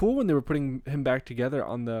looked pretty cool when they were putting him back together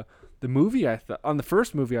on the movie. I thought on the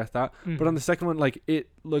first movie, but on the second one, like it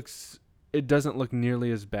doesn't look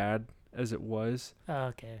nearly as bad as it was. Oh,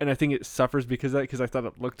 okay. And I think it suffers because of that, because I thought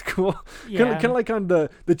it looked cool. Yeah. Kind of like on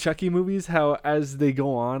the Chucky movies, how as they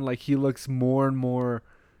go on, like he looks more and more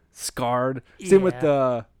scarred. Same with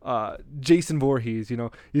the Jason Voorhees.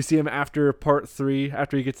 You see him after part 3,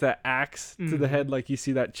 after he gets that axe to the head, like you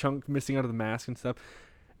see that chunk missing out of the mask and stuff.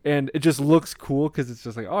 And it just looks cool because it's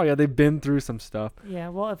just like, oh yeah, they've been through some stuff. Yeah,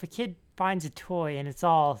 well, if a kid finds a toy and it's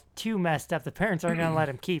all too messed up, the parents aren't going to let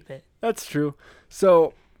him keep it. That's true.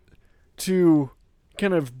 So to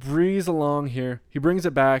kind of breeze along here. He brings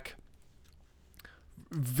it back.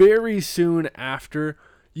 Very soon after,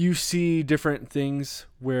 you see different things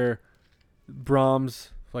where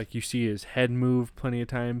Brahms, like you see his head move plenty of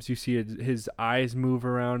times. You see his eyes move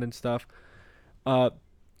around and stuff.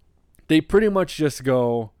 They pretty much just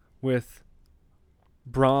go with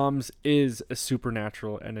Brahms is a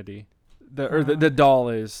supernatural entity. The doll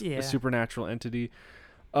is a supernatural entity.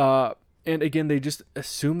 And again, they just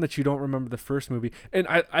assume that you don't remember the first movie. And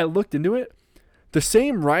I looked into it. The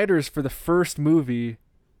same writers for the first movie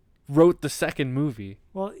wrote the second movie.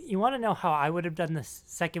 Well, you want to know how I would have done the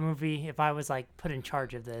second movie if I was like put in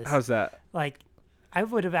charge of this? How's that? Like, I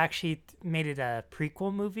would have actually made it a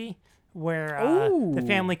prequel movie where the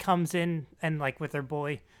family comes in and like with their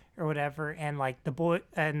boy or whatever, and like the boy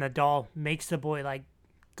and the doll makes the boy like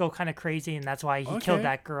go kind of crazy, and that's why he killed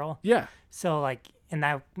that girl. Yeah. So like, and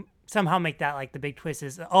that somehow make that like the big twist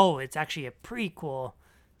is, oh, it's actually a prequel.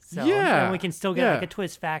 So and we can still get like a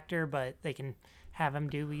twist factor, but they can have him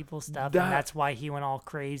do evil stuff, and that's why he went all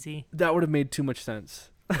crazy. That would have made too much sense.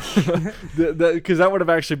 Because that would have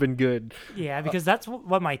actually been good. Yeah, because that's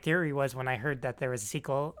what my theory was when I heard that there was a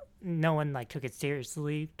sequel. No one like took it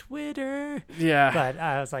seriously. Twitter. Yeah. But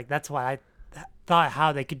I was like, that's why I thought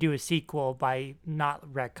how they could do a sequel by not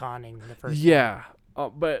retconning the first. Yeah.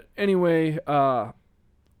 But anyway, so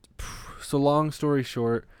long story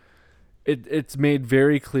short, it's made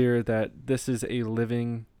very clear that this is a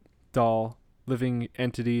living doll, living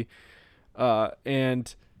entity,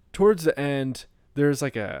 and towards the end, there's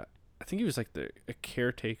like I think he was like a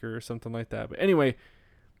caretaker or something like that. But anyway,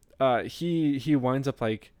 he winds up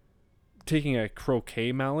like taking a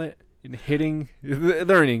croquet mallet and hitting.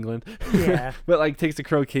 They're in England, yeah. But like takes a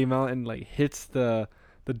croquet mallet and like hits the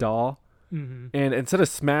doll. Mm-hmm. And instead of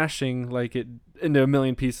smashing like it into a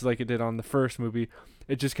million pieces like it did on the first movie,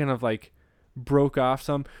 it just kind of like broke off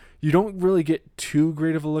some. You don't really get too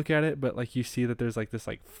great of a look at it, but like you see that there's like this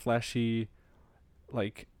like fleshy,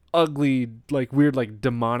 like ugly, like weird, like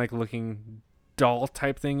demonic looking doll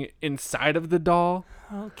type thing inside of the doll.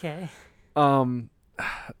 Okay.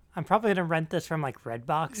 I'm probably gonna rent this from like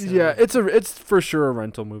Redbox. Yeah, it's for sure a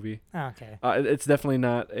rental movie. Okay. It's definitely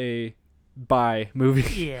not a buy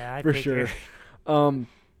movie. Yeah, I for figure. Sure.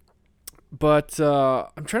 But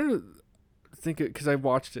I'm trying to think it because I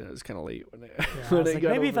watched it. It was kind of late when I was like,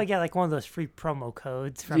 maybe if I get like one of those free promo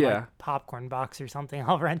codes from like Popcorn Box or something,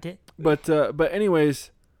 I'll rent it. But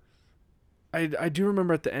anyways, I do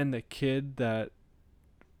remember at the end the kid that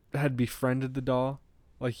had befriended the doll.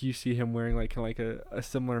 Like you see him wearing like kind of like a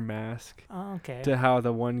similar mask. Oh, okay. To how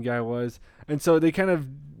the one guy was, and so they kind of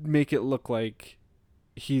make it look like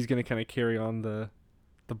he's gonna kind of carry on the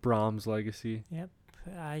Brahms legacy. Yep.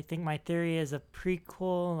 I think my theory is a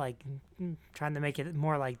prequel, like trying to make it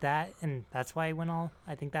more like that, and that's why I went all.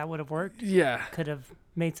 I think that would have worked. Yeah. Could have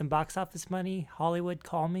made some box office money. Hollywood,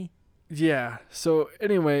 call me. Yeah. So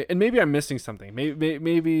anyway, and maybe I'm missing something.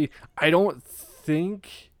 Maybe I don't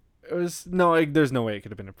think it was. No, there's no way it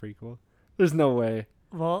could have been a prequel. There's no way.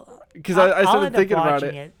 Well, because I started thinking about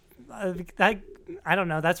it. I don't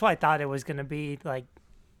know. That's why I thought it was gonna be like.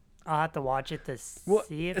 I'll have to watch it to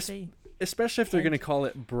see if they. Especially if they're gonna call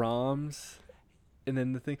it Brahms, and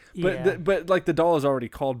then the thing. Yeah. But like the doll is already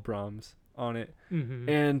called Brahms on it,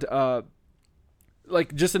 and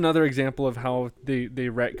like just another example of how they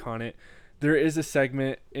retcon it. There is a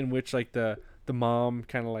segment in which like the mom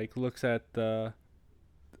kind of like looks at the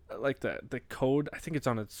code. I think it's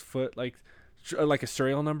on its foot, like a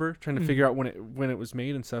serial number, trying to figure out when it was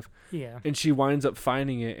made and stuff. Yeah. And she winds up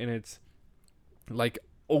finding it, and it's like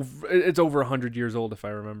over 100 years old, if I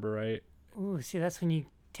remember right. Ooh, see, that's when you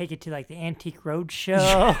take it to like the Antique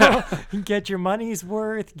Roadshow, get your money's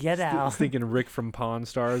worth, get out. I was thinking Rick from Pawn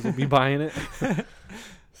Stars will be buying it.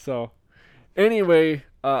 So, anyway,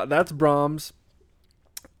 that's Brahms.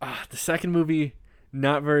 The second movie,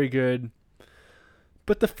 not very good.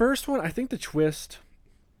 But the first one, I think the twist,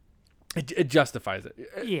 it justifies it.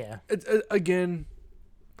 Yeah. Again,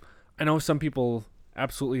 I know some people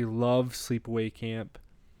absolutely love Sleepaway Camp.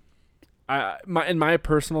 In my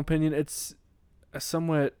personal opinion, it's a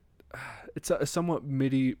somewhat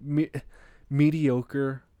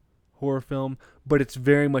mediocre horror film, but it's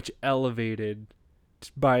very much elevated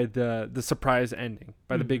by the surprise ending,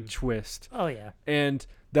 by the big twist. Oh yeah. And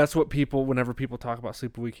that's what whenever people talk about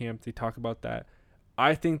Sleepaway Camp, they talk about that.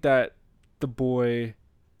 I think that The Boy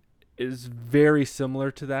is very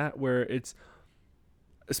similar to that, where it's,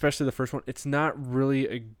 especially the first one, it's not really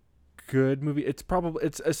a good movie. It's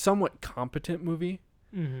a somewhat competent movie.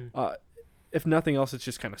 If nothing else, it's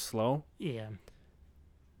just kind of slow. Yeah.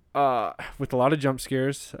 with a lot of jump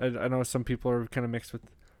scares. I know some people are kind of mixed with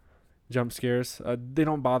jump scares. They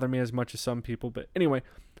don't bother me as much as some people, but anyway,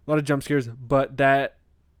 a lot of jump scares. But that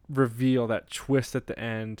reveal, that twist at the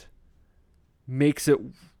end, makes it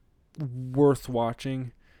worth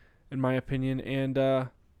watching, in my opinion. And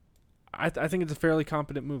I think it's a fairly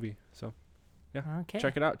competent movie. So yeah, Okay.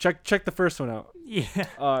 check it out. Check the first one out.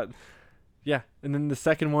 Yeah. Yeah, and then the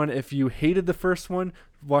second one, if you hated the first one,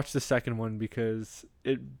 watch the second one, because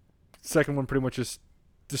second one pretty much just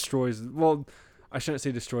destroys. Well, I shouldn't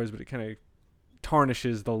say destroys, but it kind of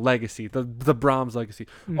tarnishes the legacy, the Brahms legacy.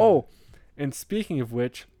 Mm. Oh, and speaking of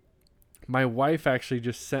which, my wife actually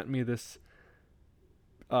just sent me this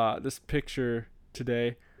picture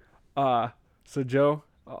today. So Joe,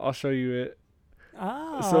 I'll show you it.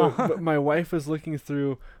 Oh. So my wife was looking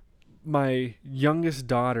through my youngest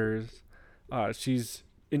daughter's. She's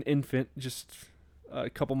an infant, just a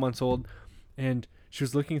couple months old, and she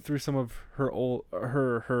was looking through some of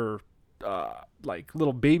her like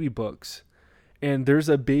little baby books, and there's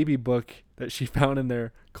a baby book that she found in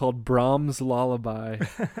there called Brahms Lullaby.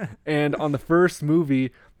 And on the first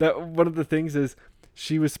movie, that one of the things is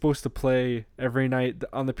she was supposed to play every night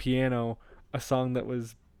on the piano a song that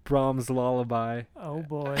was Brahms Lullaby. Oh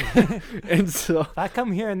boy. And so If I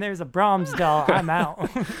come here and there's a Brahms doll, I'm out.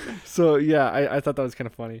 so yeah, I thought that was kind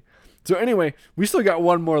of funny. So anyway, we still got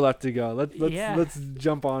one more left to go. Let's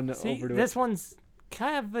jump on See, over to this it. one's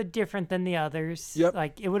kind of different than the others. Yep.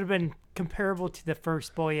 Like, it would have been comparable to the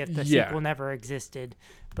first boy if the Yeah. sequel never existed.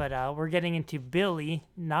 But we're getting into Billy,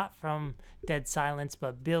 not from Dead Silence,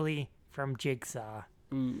 but Billy from Jigsaw.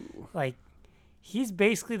 Ooh. Like, he's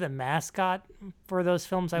basically the mascot for those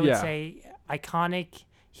films, I would Yeah. say. Iconic.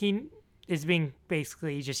 He is being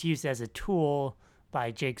basically just used as a tool by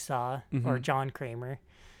Jigsaw or John Kramer.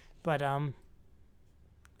 But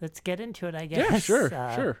let's get into it, I guess.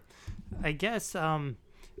 Yeah, sure. I guess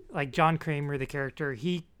like John Kramer, the character,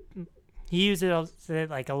 he uses it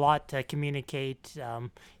like a lot to communicate. A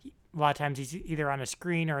lot of times he's either on a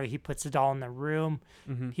screen or he puts the doll in the room.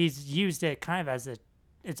 He's used it kind of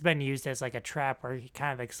it's been used as like a trap where he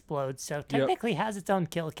kind of explodes. So technically has its own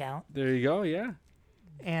kill count. There you go. Yeah.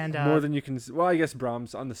 And More than you can. Well, I guess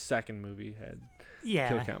Brahms on the second movie had kill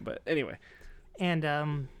yeah. count, but anyway.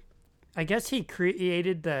 And I guess he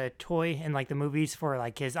created the toy in like the movies for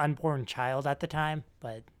like his unborn child at the time,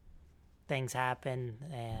 but things happen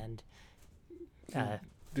and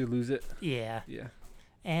They lose it. yeah. Yeah.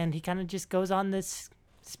 And he kind of just goes on this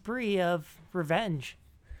spree of revenge.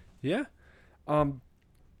 Yeah.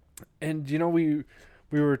 And you know, we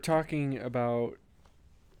were talking about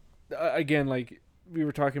again, like we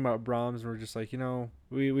were talking about Brahms, and we're just like, you know,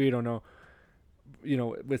 we don't know, you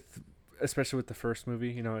know, especially with the first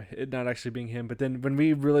movie, you know, it not actually being him. But then when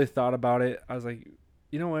we really thought about it, I was like,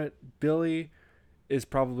 you know what, Billy is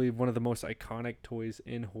probably one of the most iconic toys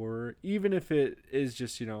in horror, even if it is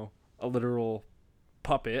just, you know, a literal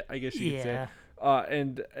puppet, I guess you could say.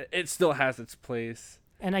 And it still has its place.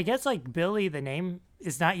 And I guess like Billy, the name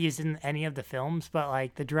is not used in any of the films, but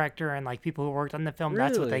like the director and like people who worked on the film,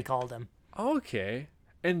 that's what Really? they called him. Okay.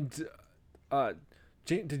 And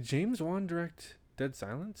did James Wan direct Dead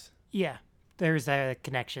Silence? Yeah, there's a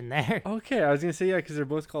connection there. Okay, I was gonna say yeah, because they're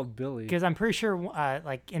both called Billy. Because I'm pretty sure,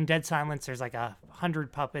 like in Dead Silence, there's like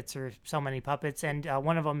 100 puppets or so many puppets, and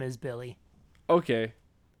one of them is Billy, Okay.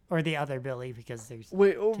 or the other Billy, because there's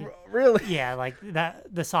Wait. Oh, really? yeah, like that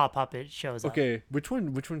the Saw puppet shows up. Okay. Which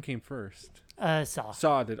one came first? Saw.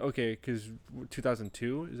 Saw did. Okay, because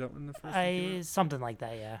 2002 is that when the first one came out? Something like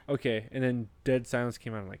that, yeah. Okay, and then Dead Silence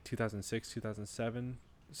came out in like 2006, 2007,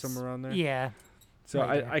 somewhere around there. Yeah. So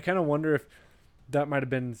right there. I kind of wonder if that might have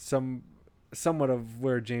been somewhat of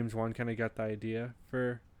where James Wan kind of got the idea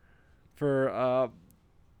for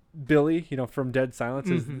Billy, you know, from Dead Silence.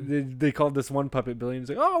 They called this one puppet Billy, and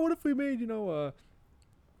he's like, oh, what if we made, you know, a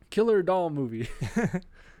killer doll movie?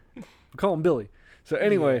 We call him Billy. So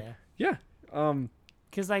anyway, yeah.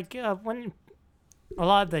 Because like when a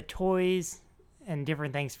lot of the toys and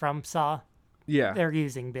different things from Saw, Yeah. they're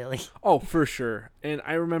using Billy. Oh, for sure. And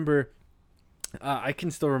I remember, I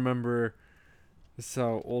can still remember. This is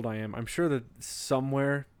how old I am. I'm sure that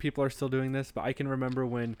somewhere people are still doing this, but I can remember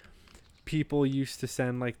when people used to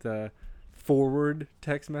send like the forward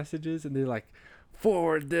text messages, and they're like,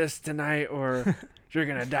 forward this tonight or you're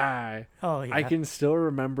gonna die. Oh yeah. I can still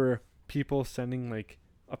remember people sending like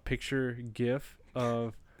a picture GIF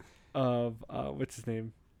of what's his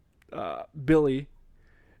name, Billy,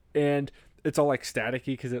 and it's all like staticky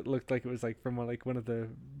because it looked like it was like from one of the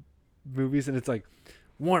movies, and it's like,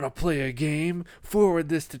 want to play a game? Forward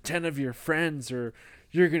this to 10 of your friends, or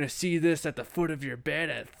you're going to see this at the foot of your bed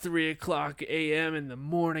at 3:00 a.m. in the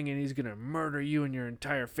morning, and he's going to murder you and your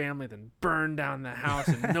entire family, then burn down the house,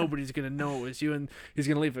 and nobody's going to know it was you, and he's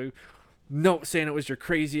going to leave a note saying it was your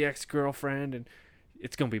crazy ex-girlfriend, and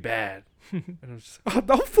it's going to be bad. And I was just, oh,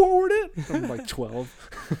 don't forward it. I'm like 12.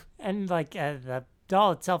 And like the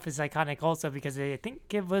doll itself is iconic also because I think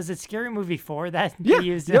it was a Scary Movie 4 that Yeah, they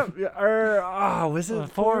used yeah, it. yeah. Was it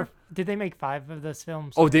 4? Did they make 5 of those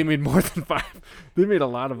films? Oh, they made more than 5. They made a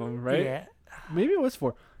lot of them, right? Yeah. Maybe it was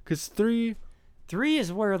 4. Because 3... 3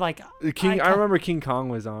 is where like I remember King Kong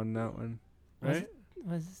was on that one, right?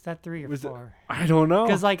 Was that 3 or 4? I don't know.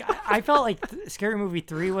 Because like I felt like Scary Movie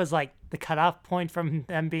 3 was like the cutoff point from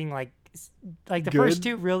them being like the Good. first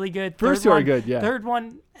 2 really good. First 2 are good, yeah. Third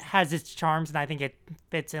one has its charms, and I think it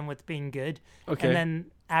fits in with being good. Okay. And then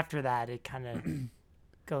after that, it kind of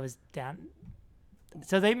goes down.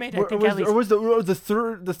 So they made, I think, the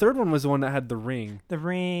third one was the one that had the ring. The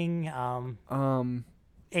Ring,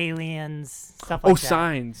 Aliens, stuff like that.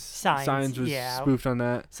 Signs. Signs, was yeah. spoofed on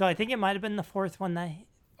that. So I think it might have been the 4th one that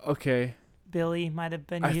Okay. Billy might have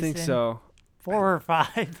been I used think in. so. 4 or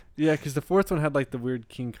 5. Yeah, because the 4th one had like the weird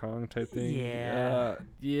King Kong type thing. Yeah.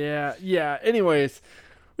 Yeah. Anyways,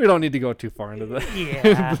 we don't need to go too far into the,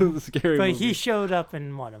 Yeah. the scary But movie. he showed up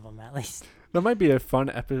in one of them at least. That might be a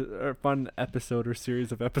fun episode or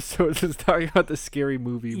series of episodes is talking about the scary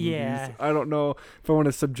movie Yeah. movies. I don't know if I want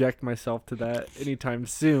to subject myself to that anytime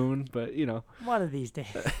soon, but One of these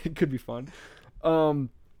days. it could be fun.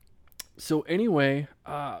 So anyway,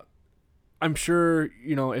 I'm sure,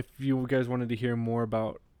 if you guys wanted to hear more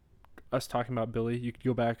about us talking about Billy, you could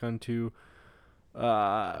go back onto it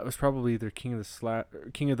was probably either King of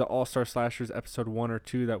the All-Star Slashers episode 1 or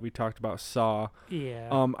 2 that we talked about Saw. Yeah.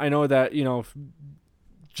 I know that,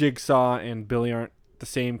 Jigsaw and Billy aren't the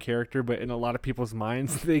same character, but in a lot of people's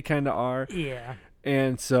minds they kind of are. Yeah.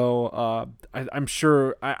 And so I'm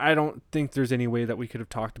sure I don't think there's any way that we could have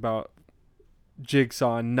talked about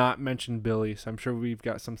Jigsaw and not mentioned Billy. So I'm sure we've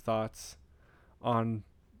got some thoughts on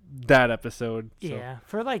that episode. So. Yeah.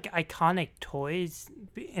 For like iconic toys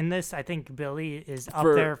in this, I think Billy is up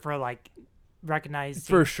there for like recognized.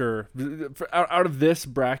 For sure. Out of this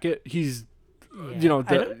bracket, he's I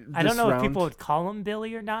don't know if people would call him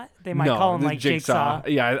Billy or not. They might call him like Jigsaw.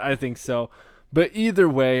 Yeah, I think so. But either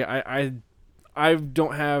way, I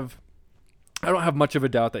don't have much of a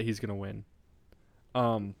doubt that he's gonna win.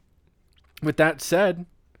 With that said,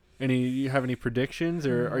 you have any predictions,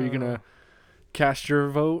 or are you gonna cast your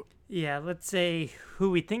vote? Yeah, let's say who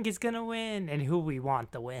we think is gonna win and who we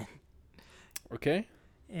want to win. Okay.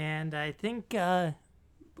 And I think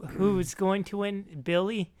who's going to win?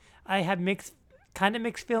 Billy. I have mixed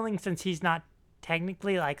feelings since he's not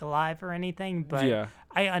technically like alive or anything, but yeah.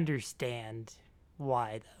 I understand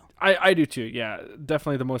why though. I do too. Yeah,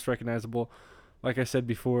 definitely the most recognizable. Like I said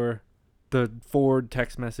before, the forward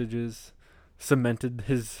text messages cemented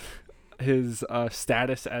his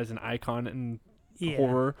status as an icon in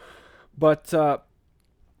horror. But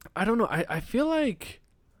I don't know. I feel like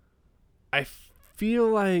that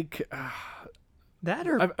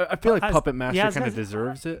or I feel like Puppet Master kind of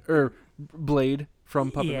deserves it, or Blade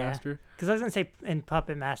from Puppet Master. Because I was gonna say in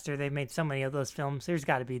Puppet Master they made so many of those films. There's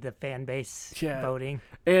got to be the fan base voting.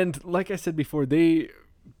 And like I said before, they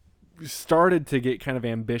started to get kind of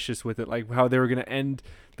ambitious with it, like how they were going to end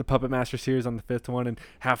the Puppet Master series on the 5th one and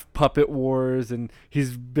have Puppet Wars, and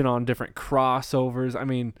he's been on different crossovers. I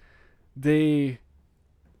mean, their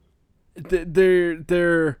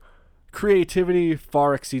creativity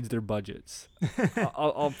far exceeds their budgets.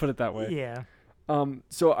 I'll put it that way. Yeah.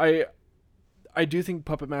 So I do think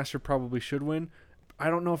Puppet Master probably should win. I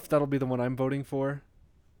don't know if that'll be the one I'm voting for.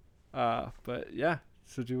 But yeah.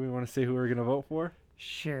 So do we want to say who we're going to vote for?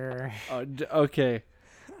 Sure. Okay.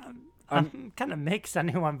 I'm kind of mixed on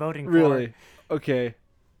who I'm voting for. Really? Okay.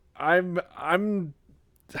 I'm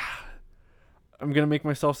gonna make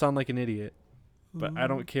myself sound like an idiot, but I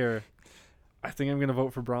don't care. I think I'm gonna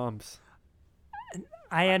vote for Brahms.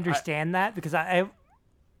 I understand that because I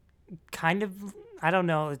kind of, I don't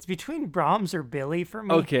know. It's between Brahms or Billy for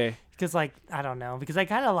me. Okay. Because I don't know. Because I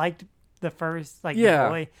kind of liked the first the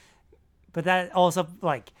boy, but that also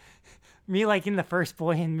me liking the first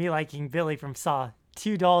boy and me liking Billy from Saw,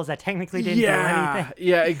 2 dolls that technically didn't do anything.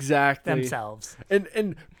 Yeah, exactly. Themselves.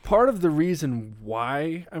 And part of the reason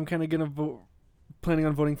why I'm kind of gonna planning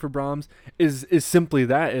on voting for Brahms is simply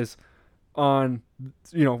that is on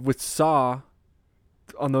with Saw,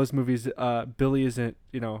 on those movies, Billy isn't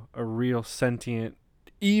a real sentient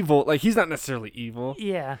evil. Like, he's not necessarily evil.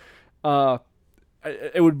 Yeah.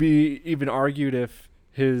 It would be even argued if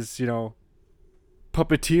his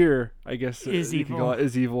puppeteer, I guess is you evil. can call it,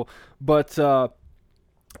 is evil. But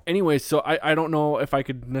anyway, so I don't know if I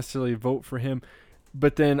could necessarily vote for him.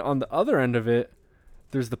 But then on the other end of it,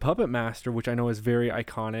 there's the Puppet Master, which I know is very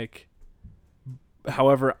iconic.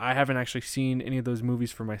 However, I haven't actually seen any of those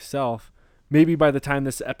movies for myself. Maybe by the time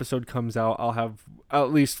this episode comes out, I'll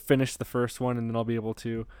at least finished the first one, and then I'll be able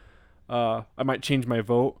to, I might change my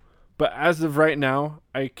vote. But as of right now,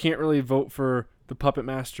 I can't really vote for the Puppet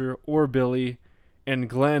Master or Billy and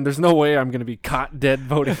Glen. There's no way I'm going to be caught dead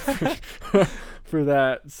voting for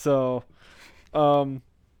that. So,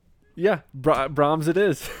 yeah, Brahms it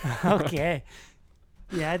is. Okay.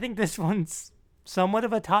 Yeah, I think this one's somewhat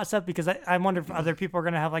of a toss-up because I wonder if other people are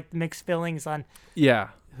going to have like mixed feelings on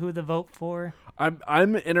who to vote for.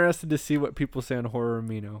 I'm interested to see what people say on Horror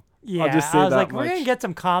Amino. Yeah, I'll just say I was that like, much. we're going to get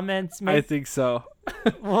some comments. Maybe. I think so.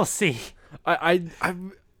 We'll see. I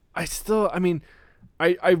still, I mean,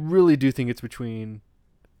 I really do think it's between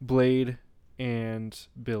Blade and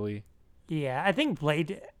Billy. Yeah, I think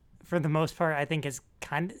Blade, for the most part, I think is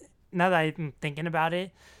kind of, now that I'm thinking about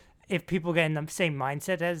it, if people get in the same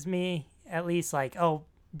mindset as me, at least like, oh,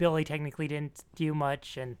 Billy technically didn't do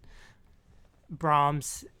much, and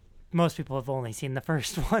Brahms, most people have only seen the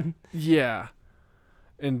first one. Yeah.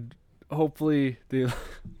 And hopefully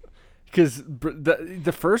because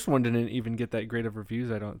the first one didn't even get that great of reviews,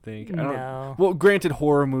 I don't think. No. Well, granted,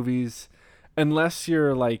 horror movies, unless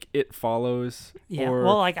you're like It Follows or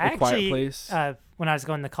well, like A Quiet Place. When I was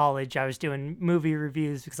going to college, I was doing movie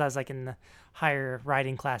reviews because I was like in the higher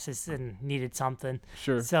writing classes and needed something.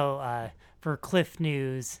 Sure. So for Cliff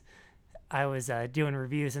News, I was doing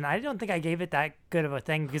reviews, and I don't think I gave it that good of a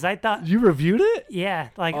thing because I thought You reviewed it? yeah,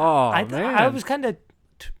 like man. I was kind of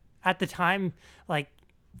at the time like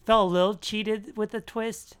felt a little cheated with the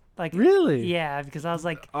twist. Like Really? Yeah, because I was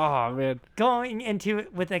like Oh man. going into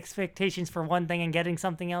it with expectations for one thing and getting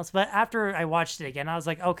something else. But after I watched it again, I was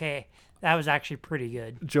like, okay, that was actually pretty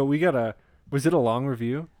good. Joe, was it a long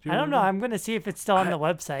review? I don't know. I'm going to see if it's still on the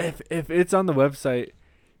website. If it's on the website,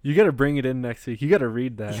 you got to bring it in next week. You got to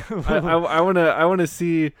read that. I want to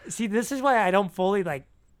see. See, this is why I don't fully like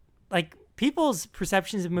people's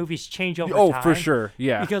perceptions of movies change over time. Oh, for sure.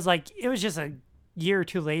 Yeah. Because like it was just a year or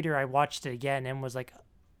two later, I watched it again and was like,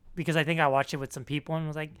 because I think I watched it with some people and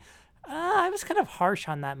was like, I was kind of harsh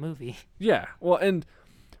on that movie. Yeah. Well, and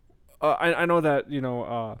I know that,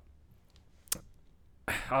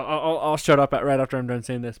 I'll shut up right after I'm done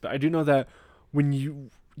saying this, but I do know that when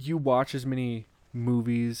you watch as many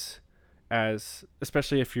movies as,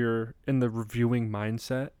 especially if you're in the reviewing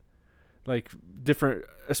mindset, like different,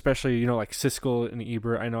 especially, like Siskel and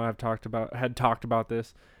Ebert, I know had talked about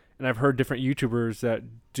this, and I've heard different YouTubers that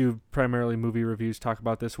do primarily movie reviews talk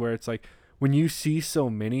about this, where it's like when you see so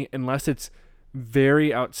many, unless it's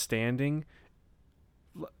very outstanding,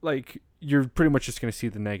 like you're pretty much just going to see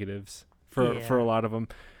the negatives for a lot of them.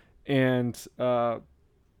 And I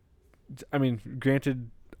mean,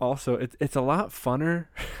 granted, also it's a lot funner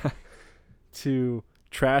to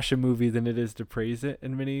trash a movie than it is to praise it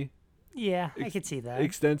in many I could see that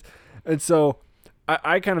extents. And so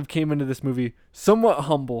I kind of came into this movie somewhat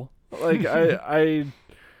humble. Like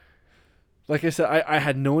like I said, I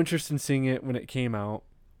had no interest in seeing it when it came out.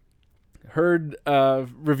 Heard a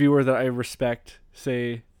reviewer that I respect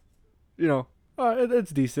say,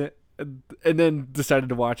 it's decent, and then decided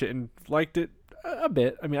to watch it and liked it a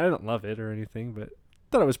bit. I mean, I didn't love it or anything, but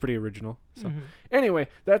thought it was pretty original. So anyway,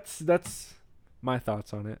 that's my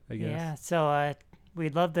thoughts on it, I guess. Yeah, so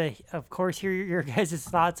we'd love to, of course, hear your guys'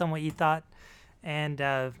 thoughts on what you thought and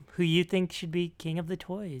who you think should be King of the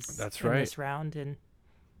Toys. That's in right. This round, and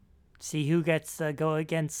see who gets to go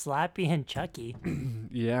against Slappy and Chucky.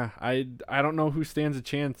 Yeah, I don't know who stands a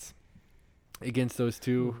chance against those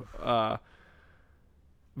two.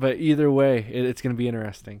 But either way, it's going to be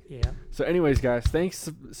interesting. Yeah. So anyways, guys, thanks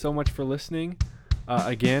so much for listening.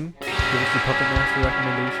 Again, give us your Puppet Master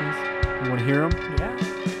recommendations. You want to hear them? Yeah.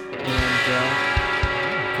 And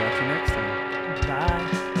catch you next time.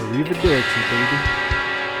 Bye. Arrivederci, baby.